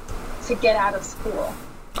to get out of school.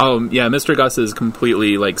 Oh yeah, Mr. Gus is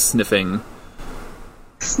completely sniffing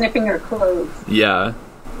her clothes. Yeah.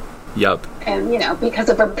 Yep. And because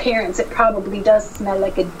of her parents, it probably does smell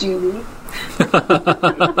like a doobie.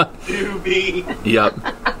 Doobie. Yep.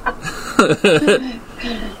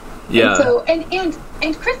 Yeah.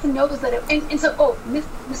 And Chris knows that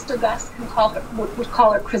Mr. Gus would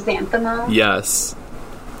call her chrysanthemum. Yes.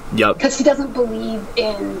 Yep. Because he doesn't believe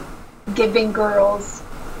in giving girls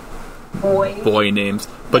boy names,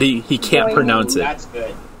 but he can't pronounce it. That's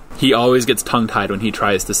good. He always gets tongue tied when he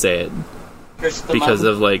tries to say it because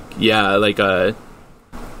of either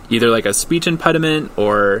a speech impediment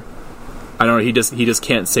or I don't know. He just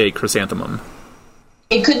can't say chrysanthemum.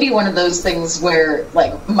 It could be one of those things where,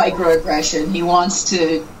 microaggression, he wants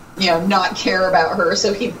to, not care about her,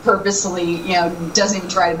 so he purposely, doesn't even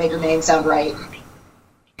try to make her name sound right.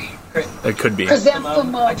 It could be.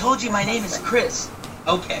 I told you my name is Chris.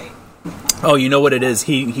 Okay. Oh, you know what it is?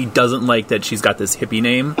 He doesn't like that she's got this hippie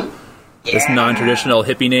name, this non-traditional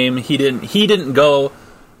hippie name. He didn't go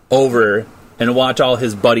over and watch all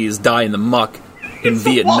his buddies die in the muck in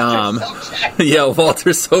Vietnam. Yeah, Walter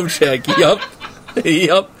Sobchak. Yep.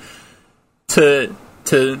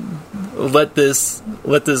 To let this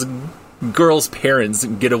girl's parents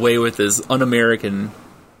get away with this un-American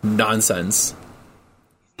nonsense.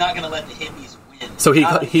 He's not gonna let the hippies win. So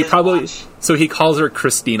he calls her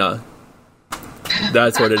Christina.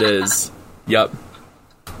 That's what it is. Yep.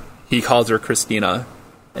 He calls her Christina,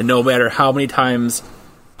 and no matter how many times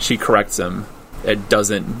she corrects him, it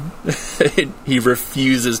doesn't. He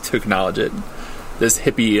refuses to acknowledge it. This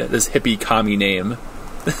hippie commie name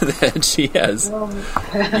that she has.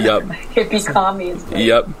 Yep. Hippie commie is great.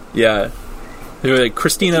 Yep. Yeah.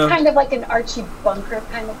 Christina. She's kind of like an Archie Bunker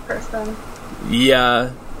kind of person.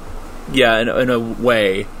 Yeah. Yeah, in a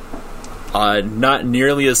way. Not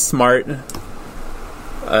nearly as smart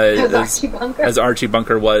as Archie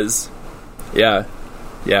Bunker was. Yeah.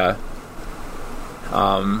 Yeah.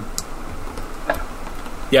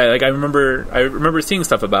 Yeah, I remember seeing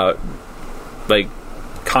stuff about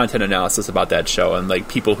content analysis about that show, and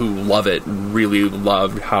people who love it really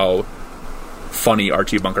loved how funny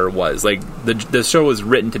Archie Bunker was. The show was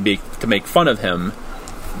written to make fun of him,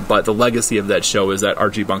 But the legacy of that show is that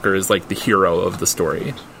Archie Bunker is like the hero of the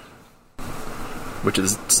story, which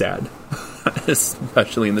is sad,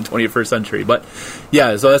 especially in the 21st century. But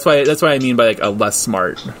yeah, so that's why I mean by like a less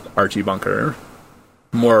smart Archie Bunker,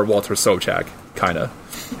 more Walter Sobchak kind of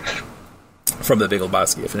from The Big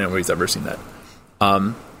Lebowski, if anybody's ever seen that.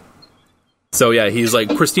 So yeah, he's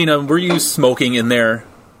like, Christina, were you smoking in there?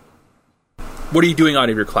 What are you doing out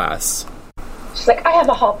of your class? She's like, I have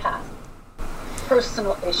a hall pass.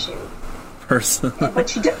 Personal issue. But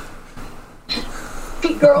she did.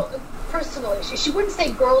 Personal issue. She wouldn't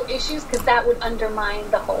say girl issues because that would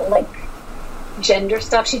undermine the whole like gender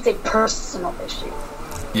stuff. She'd say personal issue.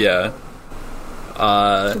 Yeah.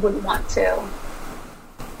 She wouldn't want to.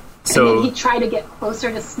 So and then he'd try to get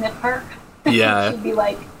closer to sniff her. Yeah. She'd be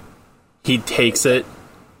like, he takes it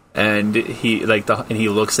and he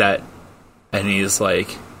looks at and he's like,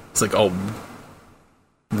 oh,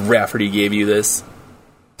 Rafferty gave you this.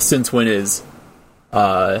 Since when is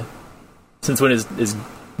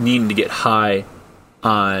needing to get high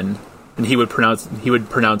on, and he would pronounce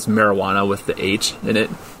marijuana with the H in it.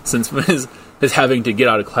 Since when is having to get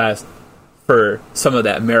out of class for some of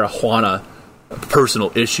that marijuana a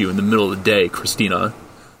personal issue in the middle of the day, Christina?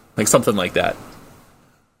 Like something like that.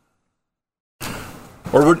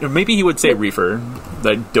 Or maybe he would say reefer,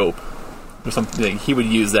 like dope, or something. He would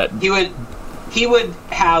use that. He would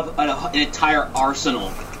have an entire arsenal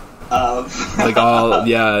of like all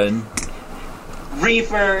and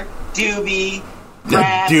reefer, doobie,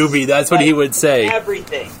 grass, doobie. That's what he would say.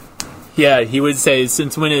 Everything. Yeah, he would say,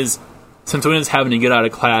 since when is having to get out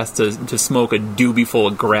of class to smoke a doobie full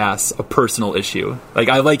of grass a personal issue? Like,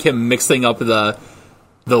 I like him mixing up the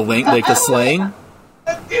link, like the slang.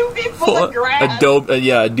 A doobie full of grass.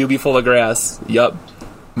 A doobie full of grass. Yup.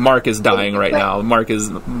 Mark is dying right now. Mark is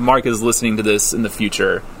listening to this in the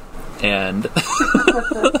future, and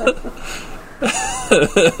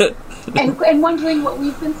and wondering what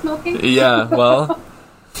we've been smoking. Yeah, well,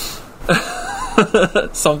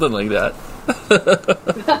 something like that.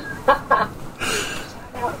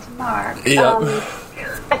 Shout out to Mark. Yeah.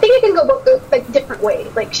 I think it can go both like different ways.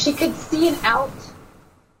 Like she could see an out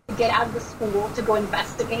to get out of the school to go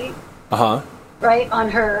investigate. Right, on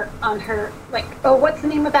her, like, oh, what's the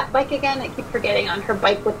name of that bike again? I keep forgetting. On her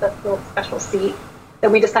bike with the little special seat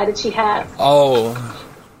that we decided she had. Oh,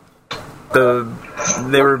 they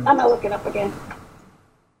were. I'm gonna look it up again.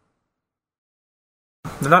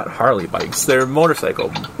 They're not Harley bikes. They're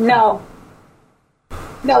motorcycle. No.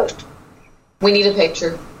 We need a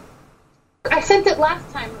picture. I sent it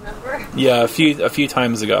last time. Remember? Yeah, a few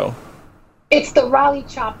times ago. It's the Raleigh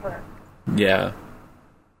Chopper. Yeah.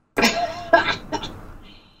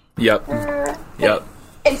 Yep.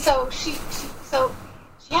 And so she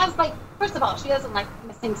has, like, first of all, she doesn't like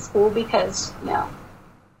missing school because,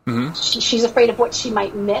 she's afraid of what she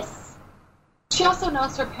might miss. She also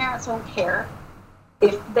knows her parents won't care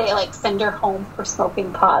if they, like, send her home for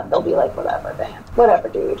smoking pot. They'll be like, whatever,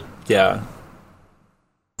 dude. Yeah.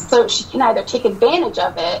 So she can either take advantage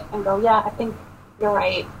of it and go, yeah, I think you're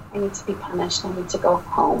right. I need to be punished. I need to go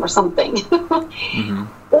home or something.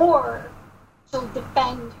 Or she'll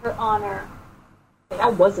defend her honor. Like, I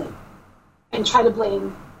wasn't. And try to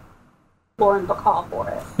blame Lauren Bacall for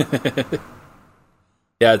it.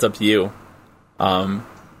 Yeah, it's up to you.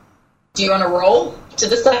 Do you want to roll to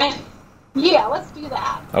decide? Yeah, let's do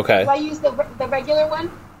that. Okay. Do I use the regular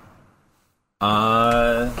one?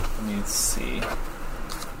 Let me see.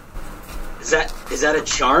 Is that a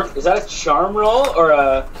charm? Is that a charm roll or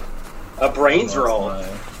a brains roll?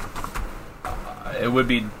 It would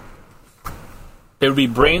be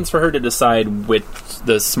brains for her to decide which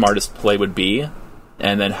the smartest play would be,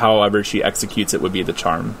 and then however she executes it would be the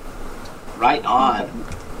charm. Right on.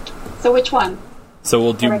 So which one?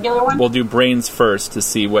 So the regular one? We'll do brains first to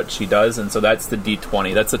see what she does, and so that's the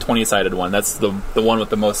D20. That's the 20-sided one. That's the one with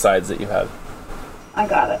the most sides that you have. I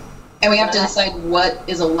got it. And we have to decide what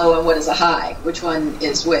is a low and what is a high. Which one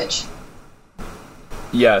is which?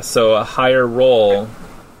 Yeah, so a higher roll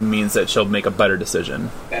means that she'll make a better decision.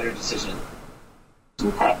 Better decision.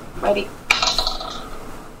 Okay, ready.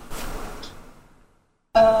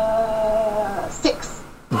 6.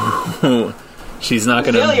 She's not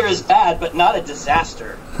going to... Failure is bad, but not a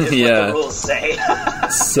disaster, is what the rules say.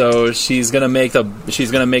 So she's going to make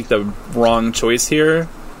the wrong choice here,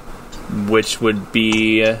 which would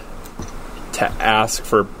be to ask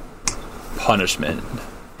for punishment.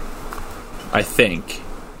 I think.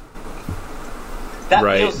 That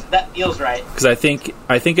feels right. Because I think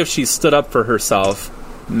if she stood up for herself,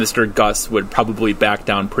 Mr. Gus would probably back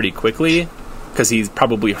down pretty quickly, because he's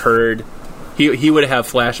probably heard... He would have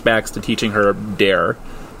flashbacks to teaching her Dare,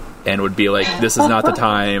 and would be like, "This is not the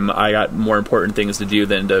time. I got more important things to do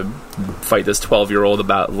than to fight this 12-year-old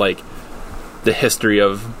about like the history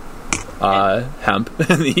of hemp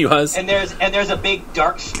in the U.S." And there's a big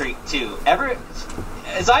dark streak too.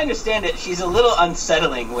 As I understand it, she's a little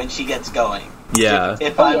unsettling when she gets going. Yeah.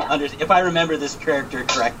 If I remember this character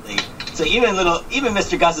correctly, so even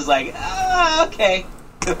Mr. Gus is like, okay.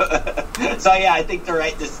 So yeah, I think the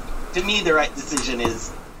right decision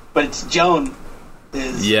is, but it's Joan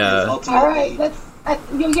is ultimately. All right,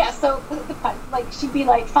 so like she'd be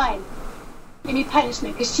like, fine, give me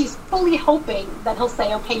punishment, because she's fully hoping that he'll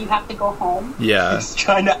say, okay, you have to go home. Yeah. He's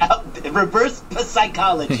trying to reverse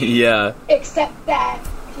psychology. Yeah. Except that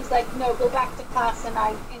he's like, no, go back to class, and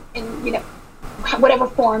in whatever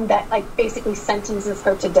form that like basically sentences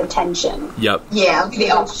her to detention. Yep. Yeah,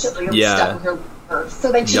 the opposite. Yeah. Stuck with her.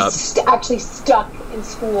 So then she's actually stuck in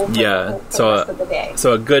school for the rest of the day.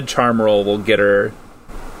 So a good charm roll will get her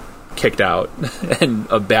kicked out, and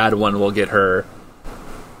a bad one will get her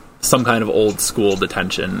some kind of old school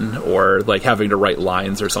detention, or like having to write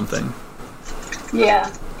lines or something.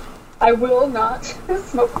 Yeah. I will not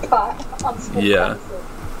smoke pot on school premises.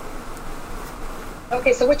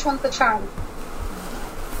 Okay, so which one's the charm?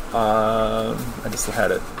 I just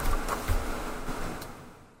had it.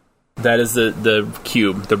 That is the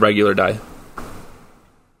cube, the regular die.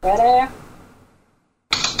 Ready?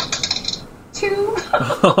 2.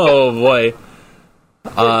 Oh boy.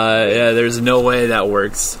 Yeah, there's no way that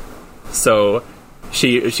works. So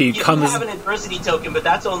she you comes. You have an adversity token, but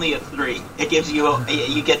that's only a 3. It gives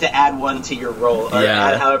you get to add 1 to your roll, or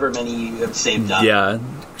add however many you have saved up. Yeah,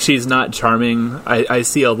 she's not charming. I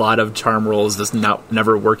see a lot of charm rolls just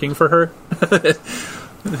never working for her.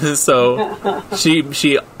 So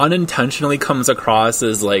she unintentionally comes across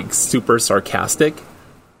as like super sarcastic,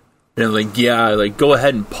 and like, yeah, like go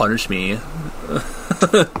ahead and punish me,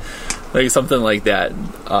 like something like that.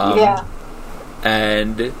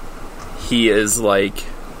 And he is like,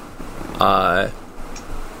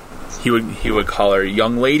 he would call her,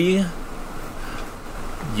 young lady,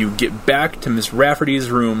 you get back to Miss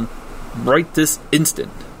Rafferty's room right this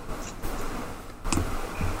instant.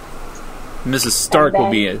 Mrs. Stark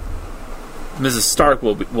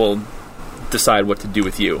will decide what to do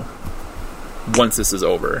with you once this is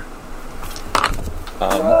over.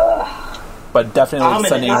 But definitely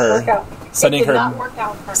sending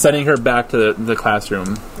her back to the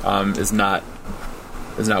classroom is not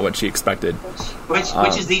what she expected.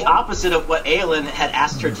 Which is the opposite of what Aelin had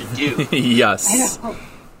asked her to do. Yes.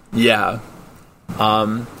 Yeah.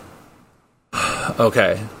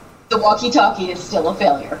 Okay. The walkie-talkie is still a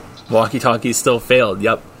failure. Walkie-talkie still failed,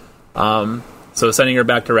 yep. So sending her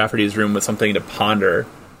back to Rafferty's room with something to ponder.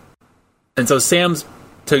 And so Sam's...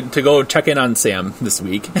 To go check in on Sam this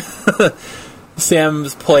week.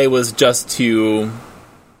 Sam's play was just to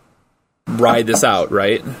ride this out,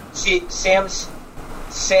 right? Sam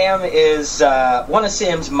is... one of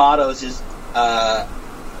Sam's mottos is...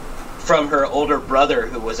 from her older brother,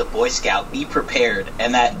 who was a Boy Scout, be prepared.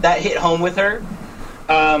 And that hit home with her.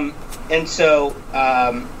 And so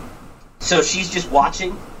she's just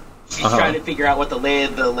watching. She's trying to figure out what the lay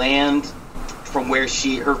of the land from where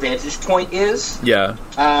her vantage point is. Yeah.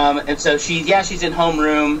 And so she's in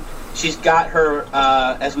homeroom. She's got her,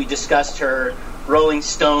 as we discussed, her Rolling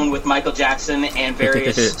Stone with Michael Jackson and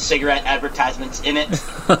various cigarette advertisements in it.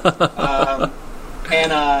 But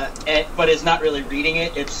is not really reading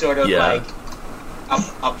it. It's sort of like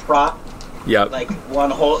a prop. Yep. Like one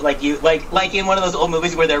whole, like in one of those old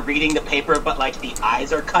movies where they're reading the paper, but like the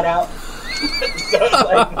eyes are cut out. So it's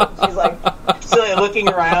like she's like looking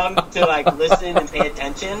around to like listen and pay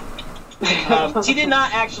attention. She did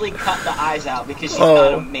not actually cut the eyes out because she's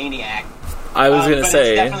not a maniac. I was gonna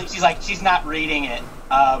say she's not reading it,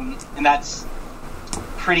 and that's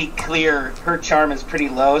pretty clear. Her charm is pretty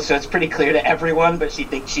low, so it's pretty clear to everyone. But she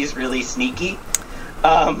thinks she's really sneaky.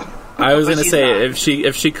 I was gonna say not. if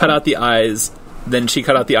she cut out the eyes, then she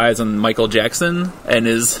cut out the eyes on Michael Jackson and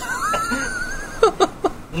is.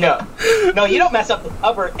 No, you don't mess up the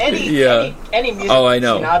cover. Any music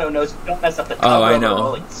aficionado knows you don't mess up the cover. I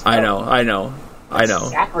know. I know.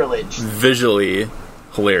 Sacrilege. Visually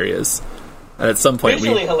hilarious. And at some point,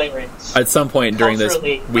 hilarious. At some point during this,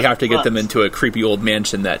 we have to get them into a creepy old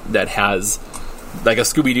mansion that has like a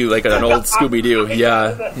Scooby-Doo, like an old Scooby-Doo.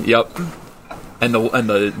 Yeah. Yep. And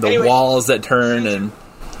the walls that turn and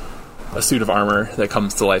a suit of armor that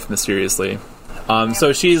comes to life mysteriously.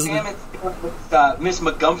 So she's Miss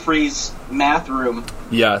McGumphrey's math room.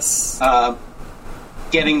 Yes.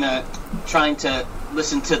 Trying to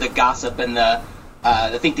listen to the gossip and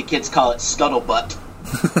I think the kids call it scuttlebutt.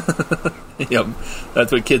 Yep,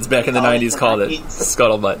 that's what kids back in the Call it 90s the called it. 90s.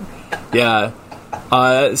 Scuttlebutt.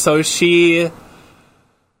 Yeah. So she...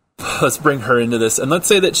 Let's bring her into this. And let's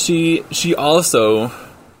say that she also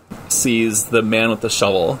sees the man with the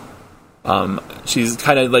shovel. She's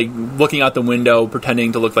kind of like looking out the window,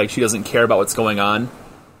 pretending to look like she doesn't care about what's going on.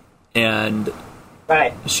 And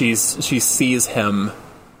Right. she sees him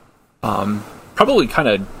probably kind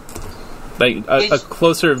of like a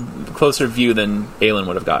closer view than Aelin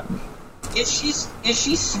would have gotten. Is she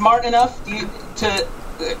smart enough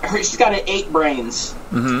she's got an 8 brains.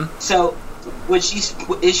 Mm-hmm. So is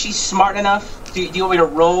she smart enough? Do you want me to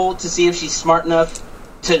roll to see if she's smart enough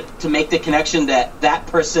to make the connection that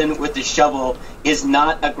person with the shovel is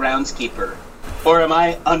not a groundskeeper? Or am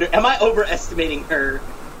I overestimating her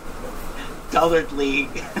dullardly?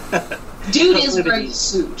 Dude is wearing a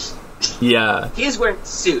suit. Yeah. He is wearing a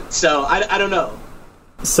suit, so I don't know.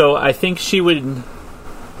 So I think she would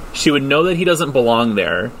know that he doesn't belong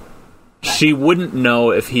there. She wouldn't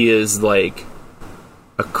know if he is like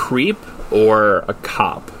a creep or a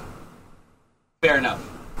cop. Fair enough.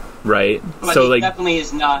 Right? But so he like definitely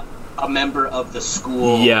is not a member of the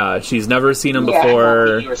school. yeah, she's never seen him Yeah.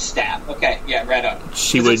 before. Your staff. Okay, yeah, right on.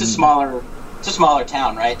 She 'Cause would- It's a smaller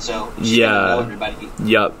town, right? So she's Yeah. gonna know everybody,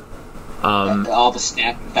 Yep. all the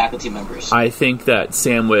staff and faculty members. I think that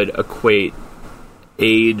Sam would equate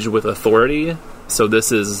age with authority. So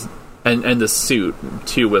this is and the suit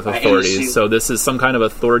too with Right, and the authority. suit. So this is some kind of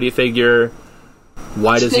authority figure.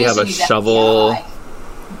 Why does he have a He's shovel? FBI.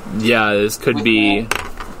 Yeah, this could be.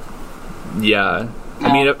 Yeah,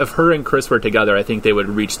 I mean, if her and Chris were together, I think they would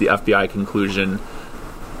reach the FBI conclusion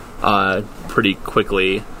pretty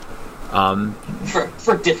quickly.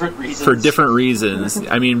 For different reasons. For different reasons.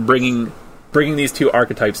 I mean, bringing these two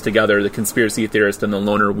archetypes together, the conspiracy theorist and the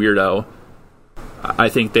loner weirdo, I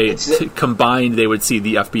think combined they would see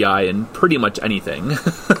the FBI in pretty much anything.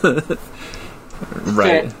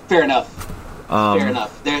 Right. Fair enough. Fair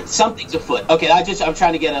enough. Something's afoot. Okay, I'm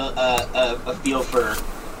trying to get a feel for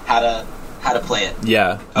how to play it.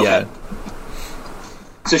 Yeah. Okay. Yeah.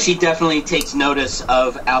 So she definitely takes notice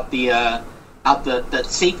of out the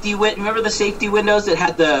safety remember the safety windows that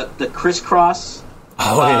had the crisscross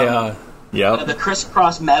Oh yeah. Yep. the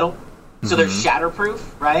crisscross metal, so they're shatterproof,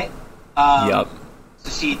 right? Yep. So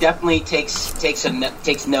she definitely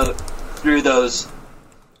takes note through those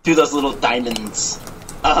little diamonds.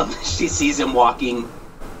 She sees him walking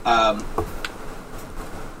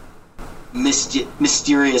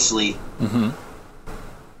mysteriously,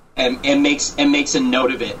 and makes a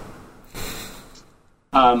note of it.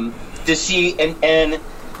 Does she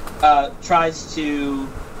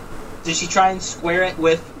does she try and square it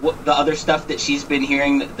with the other stuff that she's been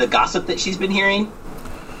hearing, the gossip that she's been hearing,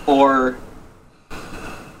 or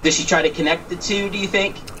does she try to connect the two? Do you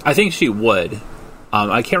think? I think she would.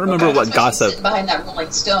 I can't remember what That's why she's gossip. sitting behind that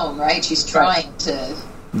Rolling Stone, right? She's trying to.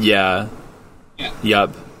 Yeah. Yeah.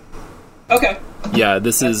 Yep. Okay. Yeah.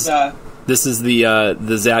 This is the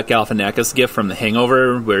Zach Galifianakis gift from The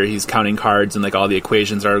Hangover, where he's counting cards and like all the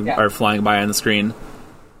equations are flying by on the screen.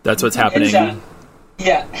 That's what's happening.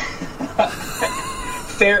 Yeah.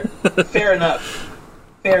 Fair enough.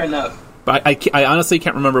 Fair enough. But I honestly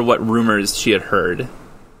can't remember what rumors she had heard.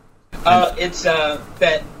 It's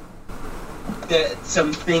that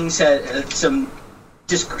some things had some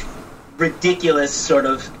just ridiculous sort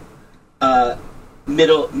of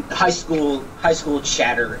high school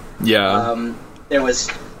chatter. Yeah. There was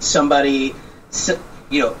somebody,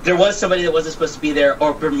 there was somebody that wasn't supposed to be there,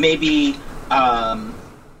 or maybe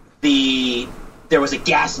there was a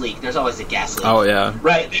gas leak. There's always a gas leak. Oh yeah.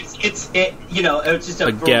 Right. It's just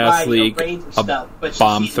a gas leak, range of a stuff. But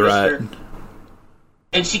bomb sees threat.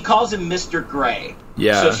 and she calls him Mr. Gray.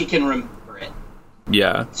 Yeah. So she can remember it.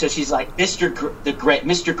 Yeah. So she's like, Mr.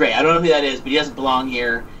 Gray. I don't know who that is, but he doesn't belong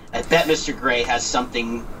here. I bet Mr. Gray has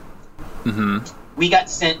something. Mm-hmm. We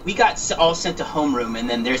got all sent to homeroom, and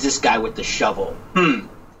then there's this guy with the shovel.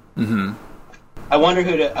 Mm-hmm. I wonder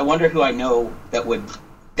who I know that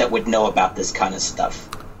would know about this kind of stuff.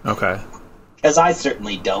 Okay. Because I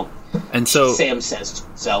certainly don't. And so Sam says to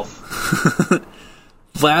himself.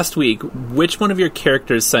 last week, which one of your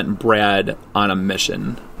characters sent Brad on a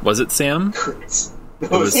mission? Was it Sam? Chris. It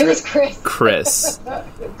was Chris. Chris.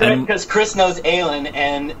 And Because Chris knows Aelin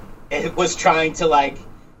and it was trying to like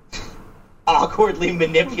awkwardly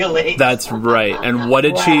manipulate. that's right. And what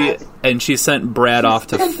did she? And she sent Brad off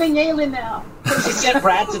to. Pimping Aelin now. She sent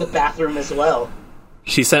Brad to the bathroom as well.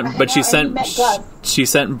 She sent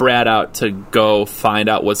Brad out to go find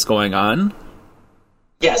out what's going on.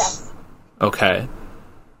 Yes. Okay.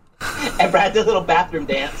 And Brad did a little bathroom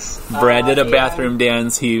dance. Brad did a bathroom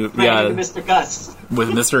dance. He Right into Mr. Gus. with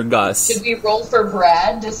Mr. Gus. Should we roll for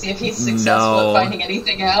Brad to see if he's successful at finding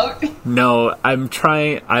anything out? No, I'm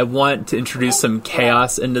trying. I want to introduce some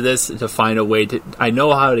chaos into this to find a way to. I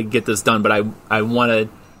know how to get this done, but I want to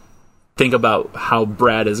think about how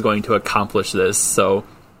Brad is going to accomplish this. So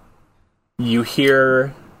you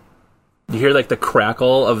hear like the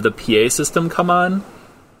crackle of the PA system come on,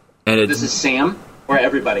 and This is Sam or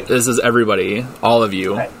everybody? This is everybody, all of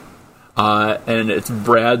you. Right. And it's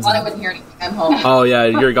Brad's. I wouldn't hear anything. I'm home. Oh yeah,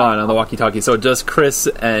 you're gone on the walkie-talkie. So just Chris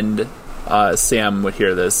and Sam would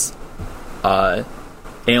hear this.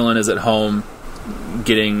 Aelin is at home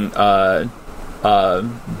getting bugs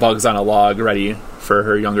on a log ready for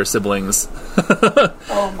her younger siblings.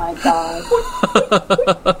 Oh my god.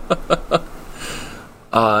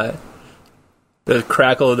 The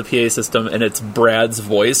crackle of the PA system, and it's Brad's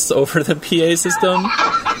voice over the PA system.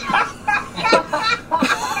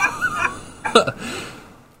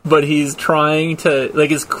 But he's trying to, like,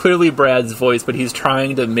 it's clearly Brad's voice, but he's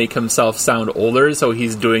trying to make himself sound older, so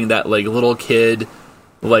he's doing that, like, little kid,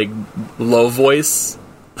 like, low voice.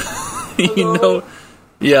 You know?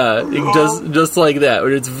 Yeah, just like that.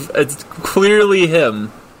 It's clearly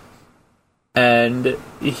him. And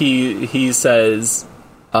he says,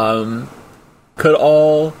 could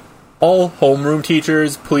all homeroom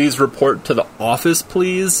teachers please report to the office,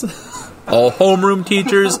 please? All homeroom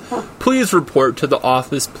teachers, please report to the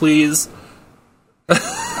office, please. Will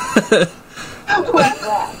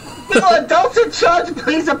adults in charge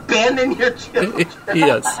please abandon your children?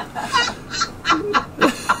 Yes.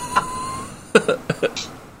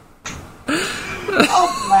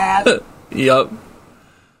 Oh, Brad. Yep.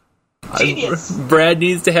 Genius. Brad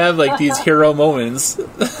needs to have, like, these hero moments.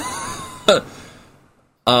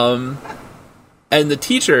 And the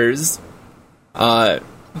teachers,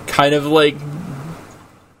 kind of like,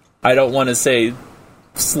 I don't want to say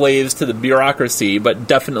slaves to the bureaucracy, but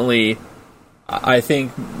definitely, I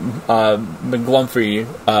think McGlumphy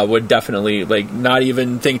would definitely, like, not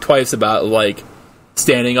even think twice about, like,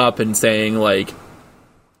 standing up and saying, like,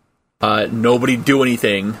 nobody do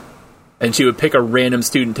anything, and she would pick a random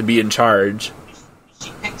student to be in charge. She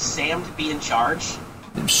picked Sam to be in charge?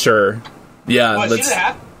 Sure. Yeah. Well, she didn't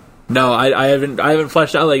have. No, I haven't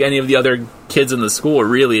fleshed out, like, any of the other kids in the school,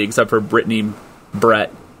 really, except for Brittany,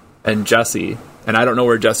 Brett, and Jesse. And I don't know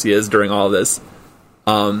where Jesse is during all of this.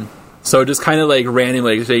 So just kind of, like,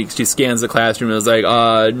 randomly, like, she scans the classroom and is like,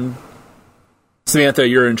 Samantha,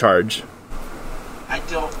 you're in charge. I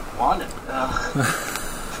don't want it.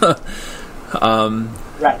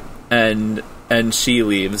 Right. And she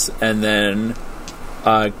leaves, and then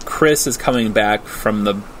Chris is coming back from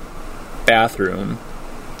the bathroom,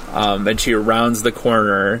 and she rounds the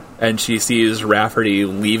corner, and she sees Rafferty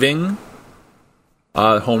leaving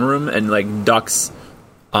homeroom, and, like, ducks,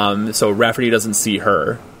 so Rafferty doesn't see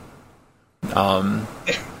her. Does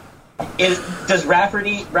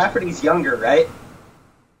Rafferty's younger, right?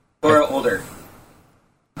 Or older?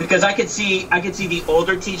 Because I could see the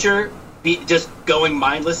older teacher just going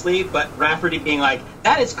mindlessly, but Rafferty being like,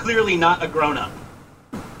 that is clearly not a grown-up.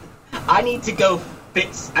 I need to go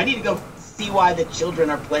see why the children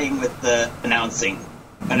are playing with the announcing.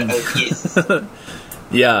 Yes.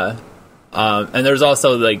 Yeah. And there's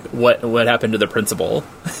also, like, what happened to the principal.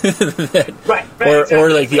 Right. Or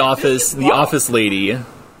like the office lady,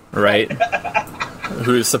 right?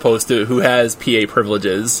 who has PA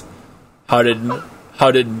privileges. How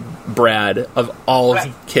did Brad, of all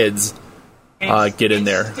kids, get in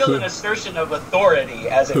there? Still an assertion of authority,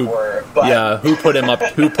 as it were. But yeah, who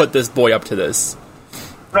put this boy up to this?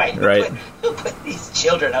 Right. Right. Who put these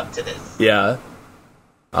children up to this? Yeah.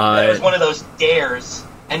 It was one of those dares,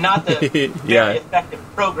 and not the very effective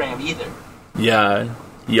program either. Yeah.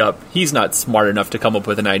 Yup. He's not smart enough to come up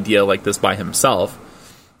with an idea like this by himself.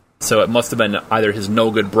 So it must have been either his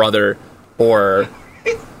no good brother or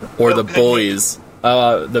the bullies.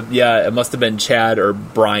 It must have been Chad or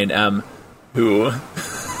Brian M. who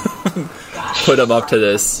put him up to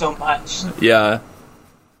this. So much. Yeah.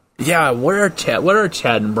 Yeah, what are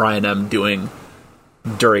Chad and Brian M doing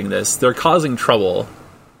during this? They're causing trouble,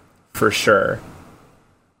 for sure.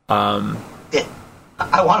 I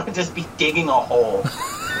want to just be digging a hole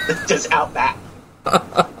just out back.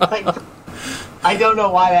 Like, I don't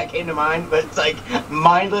know why that came to mind, but it's like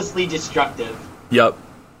mindlessly destructive. Yep.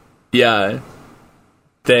 Yeah.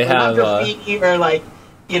 They have graffiti or, like,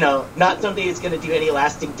 you know, not something that's going to do any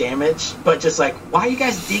lasting damage, but just like, why are you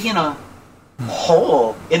guys digging a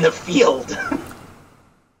hole in the field?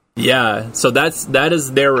 Yeah, so that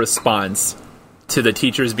is their response to the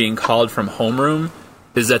teachers being called from homeroom,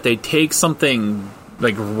 is that they take something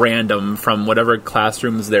like random from whatever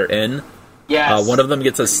classrooms they're in. Yes. One of them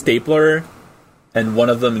gets a stapler, and one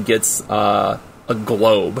of them gets a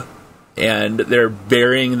globe, and they're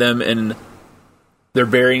burying them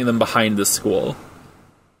behind the school.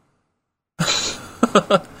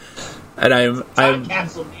 And I'm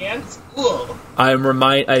Castle, man. Cool.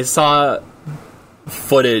 I saw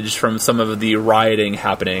footage from some of the rioting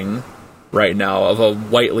happening right now of a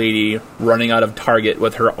white lady running out of Target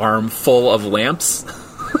with her arm full of lamps.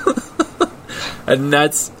 And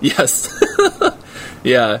that's, yes.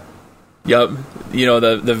 Yeah. Yep. You know,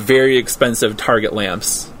 the very expensive Target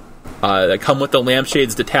lamps that come with the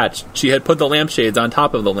lampshades detached. She had put the lampshades on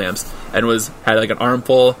top of the lamps and had like an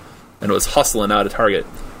armful and was hustling out of Target.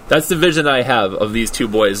 That's the vision that I have of these two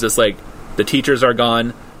boys. Just like the teachers are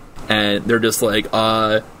gone and they're just like,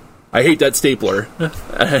 I hate that stapler.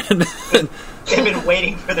 And they've been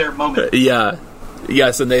waiting for their moment. Yeah.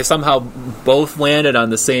 Yes, and they somehow both landed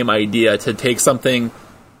on the same idea to take something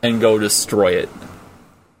and go destroy it.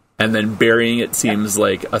 And then burying it seems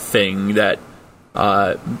like a thing that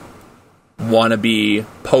wannabe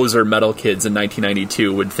poser metal kids in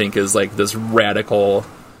 1992 would think is like this radical,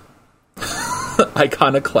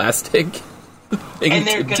 iconoclastic thing and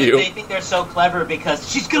to do. They think they're so clever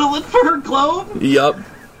because she's gonna look for her globe. Yep. And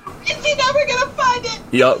she's never gonna find it.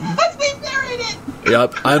 Yep. Let's be buried it.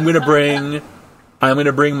 Yep. I'm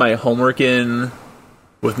gonna bring my homework in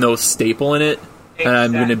with no staple in it, Exactly. and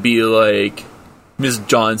I'm gonna be like, Ms.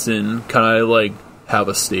 Johnson, can I like have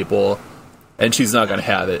a staple? And she's not gonna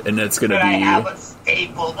have it, and it's gonna But I have be, a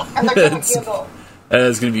staple. And they're gonna It's- giggle. and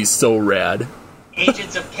it's gonna be so rad.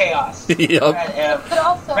 Agents of Chaos. Yep. Red M. But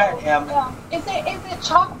also, Red M. is it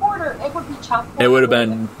chalkboard or it would be chalkboard? It would have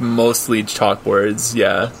been mostly chalkboards,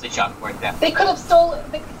 yeah. It's the chalkboard then. They could steal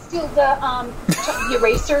the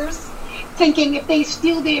erasers, thinking if they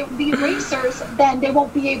steal the erasers, then they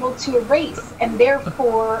won't be able to erase, and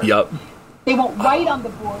therefore Yep. they won't write on the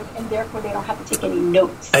board, and therefore they don't have to take any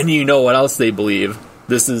notes. And you know what else they believe?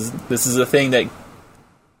 This is a thing that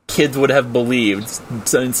kids would have believed.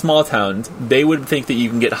 So in small towns, they would think that you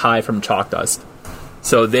can get high from chalk dust.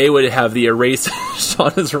 So they would have the erasers.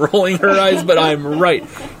 Sean is rolling her eyes, but I'm right.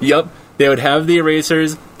 Yep. They would have the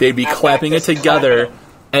erasers. They'd be clapping it together,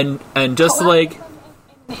 and just like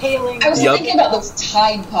Inhaling. I was Yep. thinking about those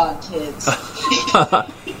Tide Pod kids.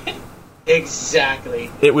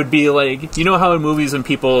 Exactly. it would be like, you know how in movies when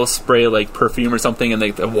people spray like perfume or something and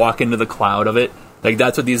they walk into the cloud of it. Like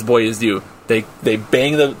that's what these boys do. They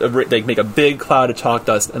bang they make a big cloud of chalk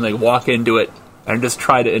dust and they walk into it and just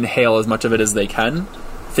try to inhale as much of it as they can,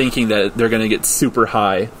 thinking that they're going to get super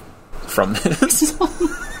high from this.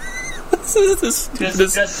 This is the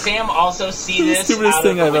stupidest, Does Sam also see this stupidest out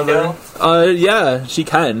thing of the I've window? ever. Yeah, she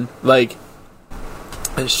can. Like,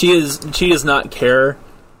 she does not care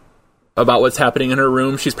about what's happening in her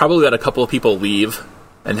room. She's probably let a couple of people leave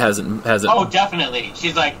and hasn't. Oh, definitely.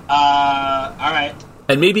 She's like, all right.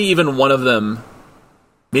 And maybe even one of them,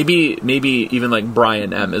 maybe even like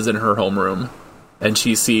Brian M is in her homeroom, and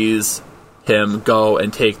she sees him go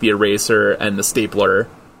and take the eraser and the stapler,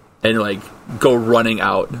 and like go running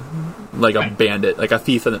out like a bandit, like a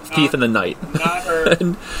thief in the night. Not her.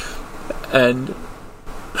 and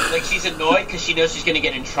Like, she's annoyed because she knows she's going to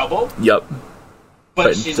get in trouble. yep,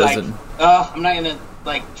 But she's like, doesn't. I'm not going to,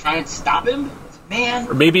 like, try and stop him. Man.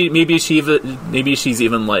 Or maybe she's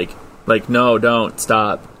even like no, don't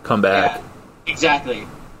stop, come back, Yeah, exactly.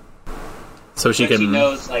 so she But can. she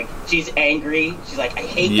knows, like, she's angry. She's like, I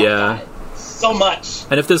hate Yeah. that guy so much.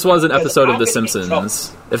 And if this was an episode of I'm The gonna get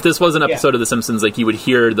in Simpsons, like you would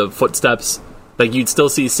hear the footsteps. Like you'd still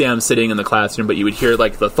see Sam sitting in the classroom, but you would hear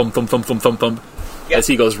like the thump thump thump thump thump thump Yeah. as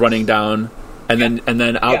he goes running down, and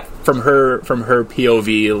then out Yeah. from her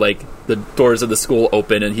POV, like the doors of the school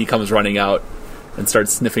open and he comes running out and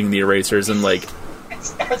starts sniffing the erasers and like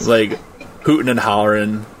hooting and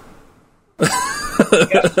hollering.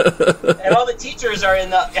 And all the teachers are in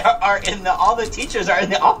the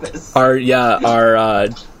office. Are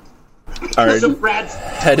So Brad's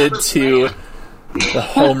headed clever to plan. the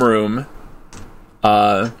homeroom,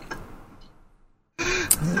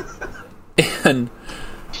 and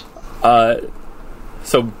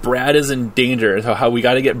so Brad is in danger. So how we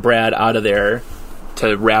got to get Brad out of there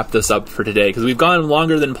to wrap this up for today, because we've gone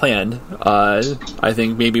longer than planned. I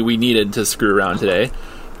think maybe we needed to screw around today.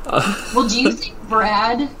 Well, do you think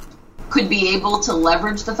Brad could be able to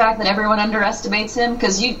leverage the fact that everyone underestimates him?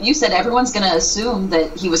 Because you said everyone's going to assume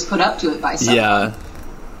that he was put up to it by someone.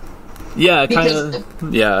 Yeah, kind Because-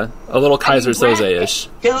 of. Yeah, a little Kaiser Brad- Soze-ish.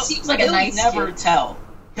 He'll Seems like a he'll nice never kid. tell.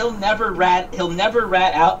 he'll never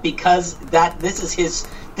rat out because this is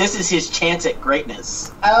his chance at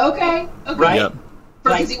greatness. Okay. Right? Yep.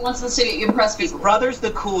 Because he wants to impress His people. brother's the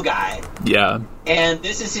cool guy, Yeah. and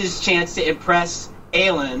this is his chance to impress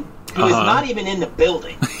Aelin, who is not even in the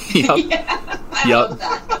building. Yep. I Yep. love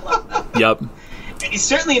that. I love that. Yep. And he's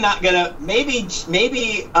certainly not gonna. Maybe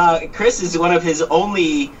Chris is one of his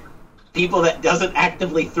only people that doesn't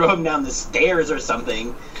actively throw him down the stairs or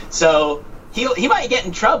something. So he might get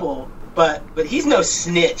in trouble, but he's no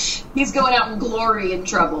snitch. He's going out in glory in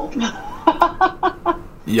trouble.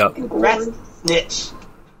 Yep. Rat's snitch.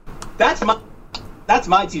 That's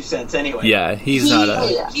my 2 cents anyway. Yeah, he's not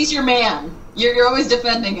a. He's your man. You're always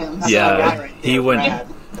defending him. That's Yeah, my guy right he there, wouldn't- Brad.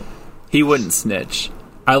 He wouldn't snitch.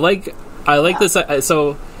 I like this.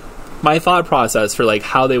 So my thought process for like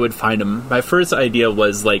how they would find him. My first idea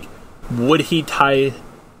was like, would he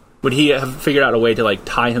have figured out a way to like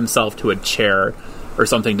tie himself to a chair or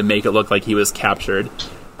something to make it look like he was captured?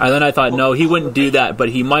 And then I thought, no, he wouldn't do that, but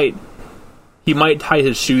he might tie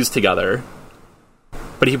his shoes together.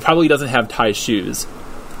 But he probably doesn't have tie shoes.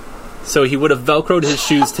 So he would have Velcroed his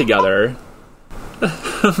shoes together.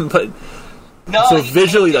 But No, so he can't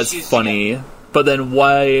visually get that's shoes funny. But then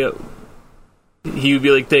why he would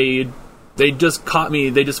be like, they just caught me,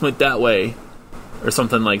 they just went that way or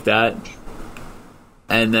something like that.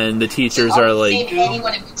 And then the teachers are like, Say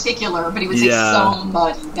anyone in particular, but he would say Yeah.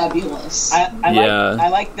 somebody nebulous. I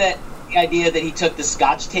like that the idea that he took the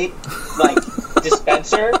Scotch tape like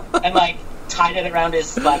dispenser and like tied it around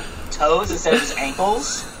his like toes instead of his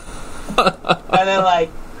ankles, and then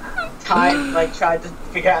tried to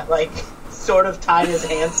figure out sort of tied his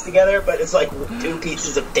hands together, but it's like 2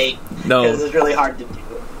 pieces of tape. No. Because it's really hard to do.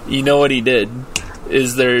 you know what he did?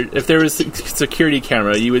 If there was a security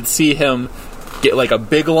camera, you would see him get like a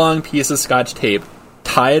big long piece of Scotch tape,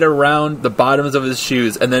 tie it around the bottoms of his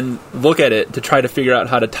shoes, and then look at it to try to figure out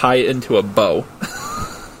how to tie it into a bow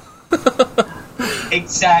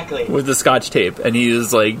Exactly. with the Scotch tape. And he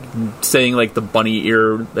is like saying like the bunny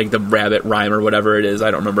ear, like the rabbit rhyme or whatever it is. I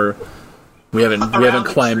don't remember. We haven't the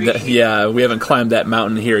climbed that. tree. Yeah, we haven't climbed that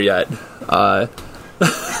mountain here yet.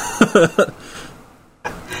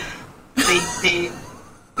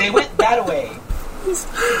 They went that way.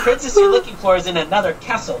 The princess you're looking for is in another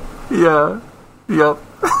castle. Yeah. Yep.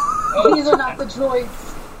 These are not the droids.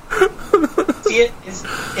 See,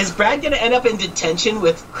 is Brad going to end up in detention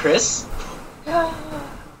with Chris?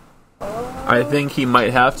 I think he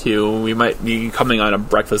might have to. We might be coming on a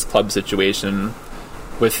Breakfast Club situation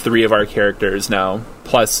with 3 of our characters now,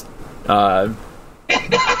 plus Chad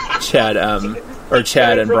M. Or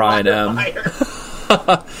Chad and Brian M.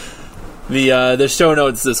 The show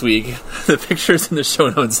notes this week, the pictures in the show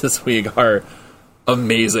notes this week are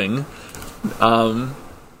amazing.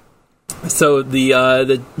 So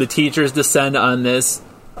the teachers descend on this.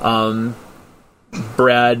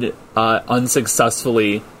 Brad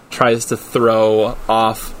unsuccessfully tries to throw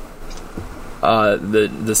off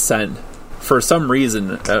the scent for some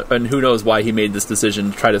reason, and who knows why he made this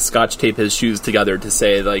decision to try to Scotch tape his shoes together to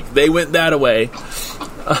say like they went that way.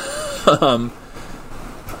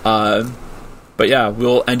 But yeah,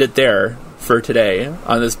 we'll end it there for today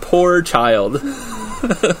on this poor child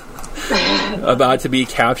about to be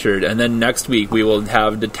captured, and then next week we will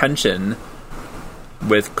have detention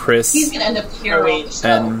with Chris. He's going to end up here.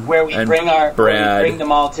 Where we bring Brad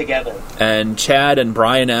them all together. and Chad and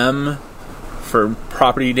Brian M. for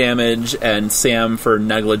property damage and Sam for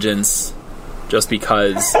negligence, just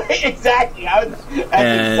because. Exactly. That's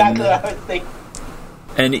exactly what I was thinking.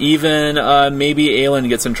 And even maybe Aelin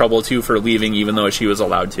gets in trouble too for leaving, even though she was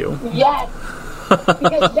allowed to. Yes.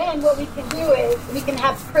 Because then what we can do is we can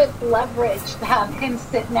have Chris leverage to have him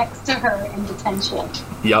sit next to her in detention.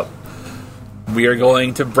 Yep. We are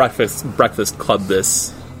going to Breakfast Club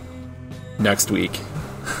this next week.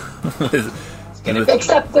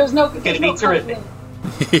 Except there's no Gonna be terrific.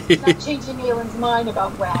 It's not changing Aelin's mind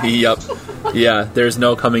about Brad. Yep. Yeah, there's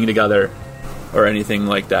no coming together or anything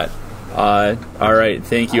like that. All right.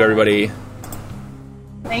 Thank you, everybody.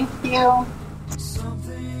 Thank you.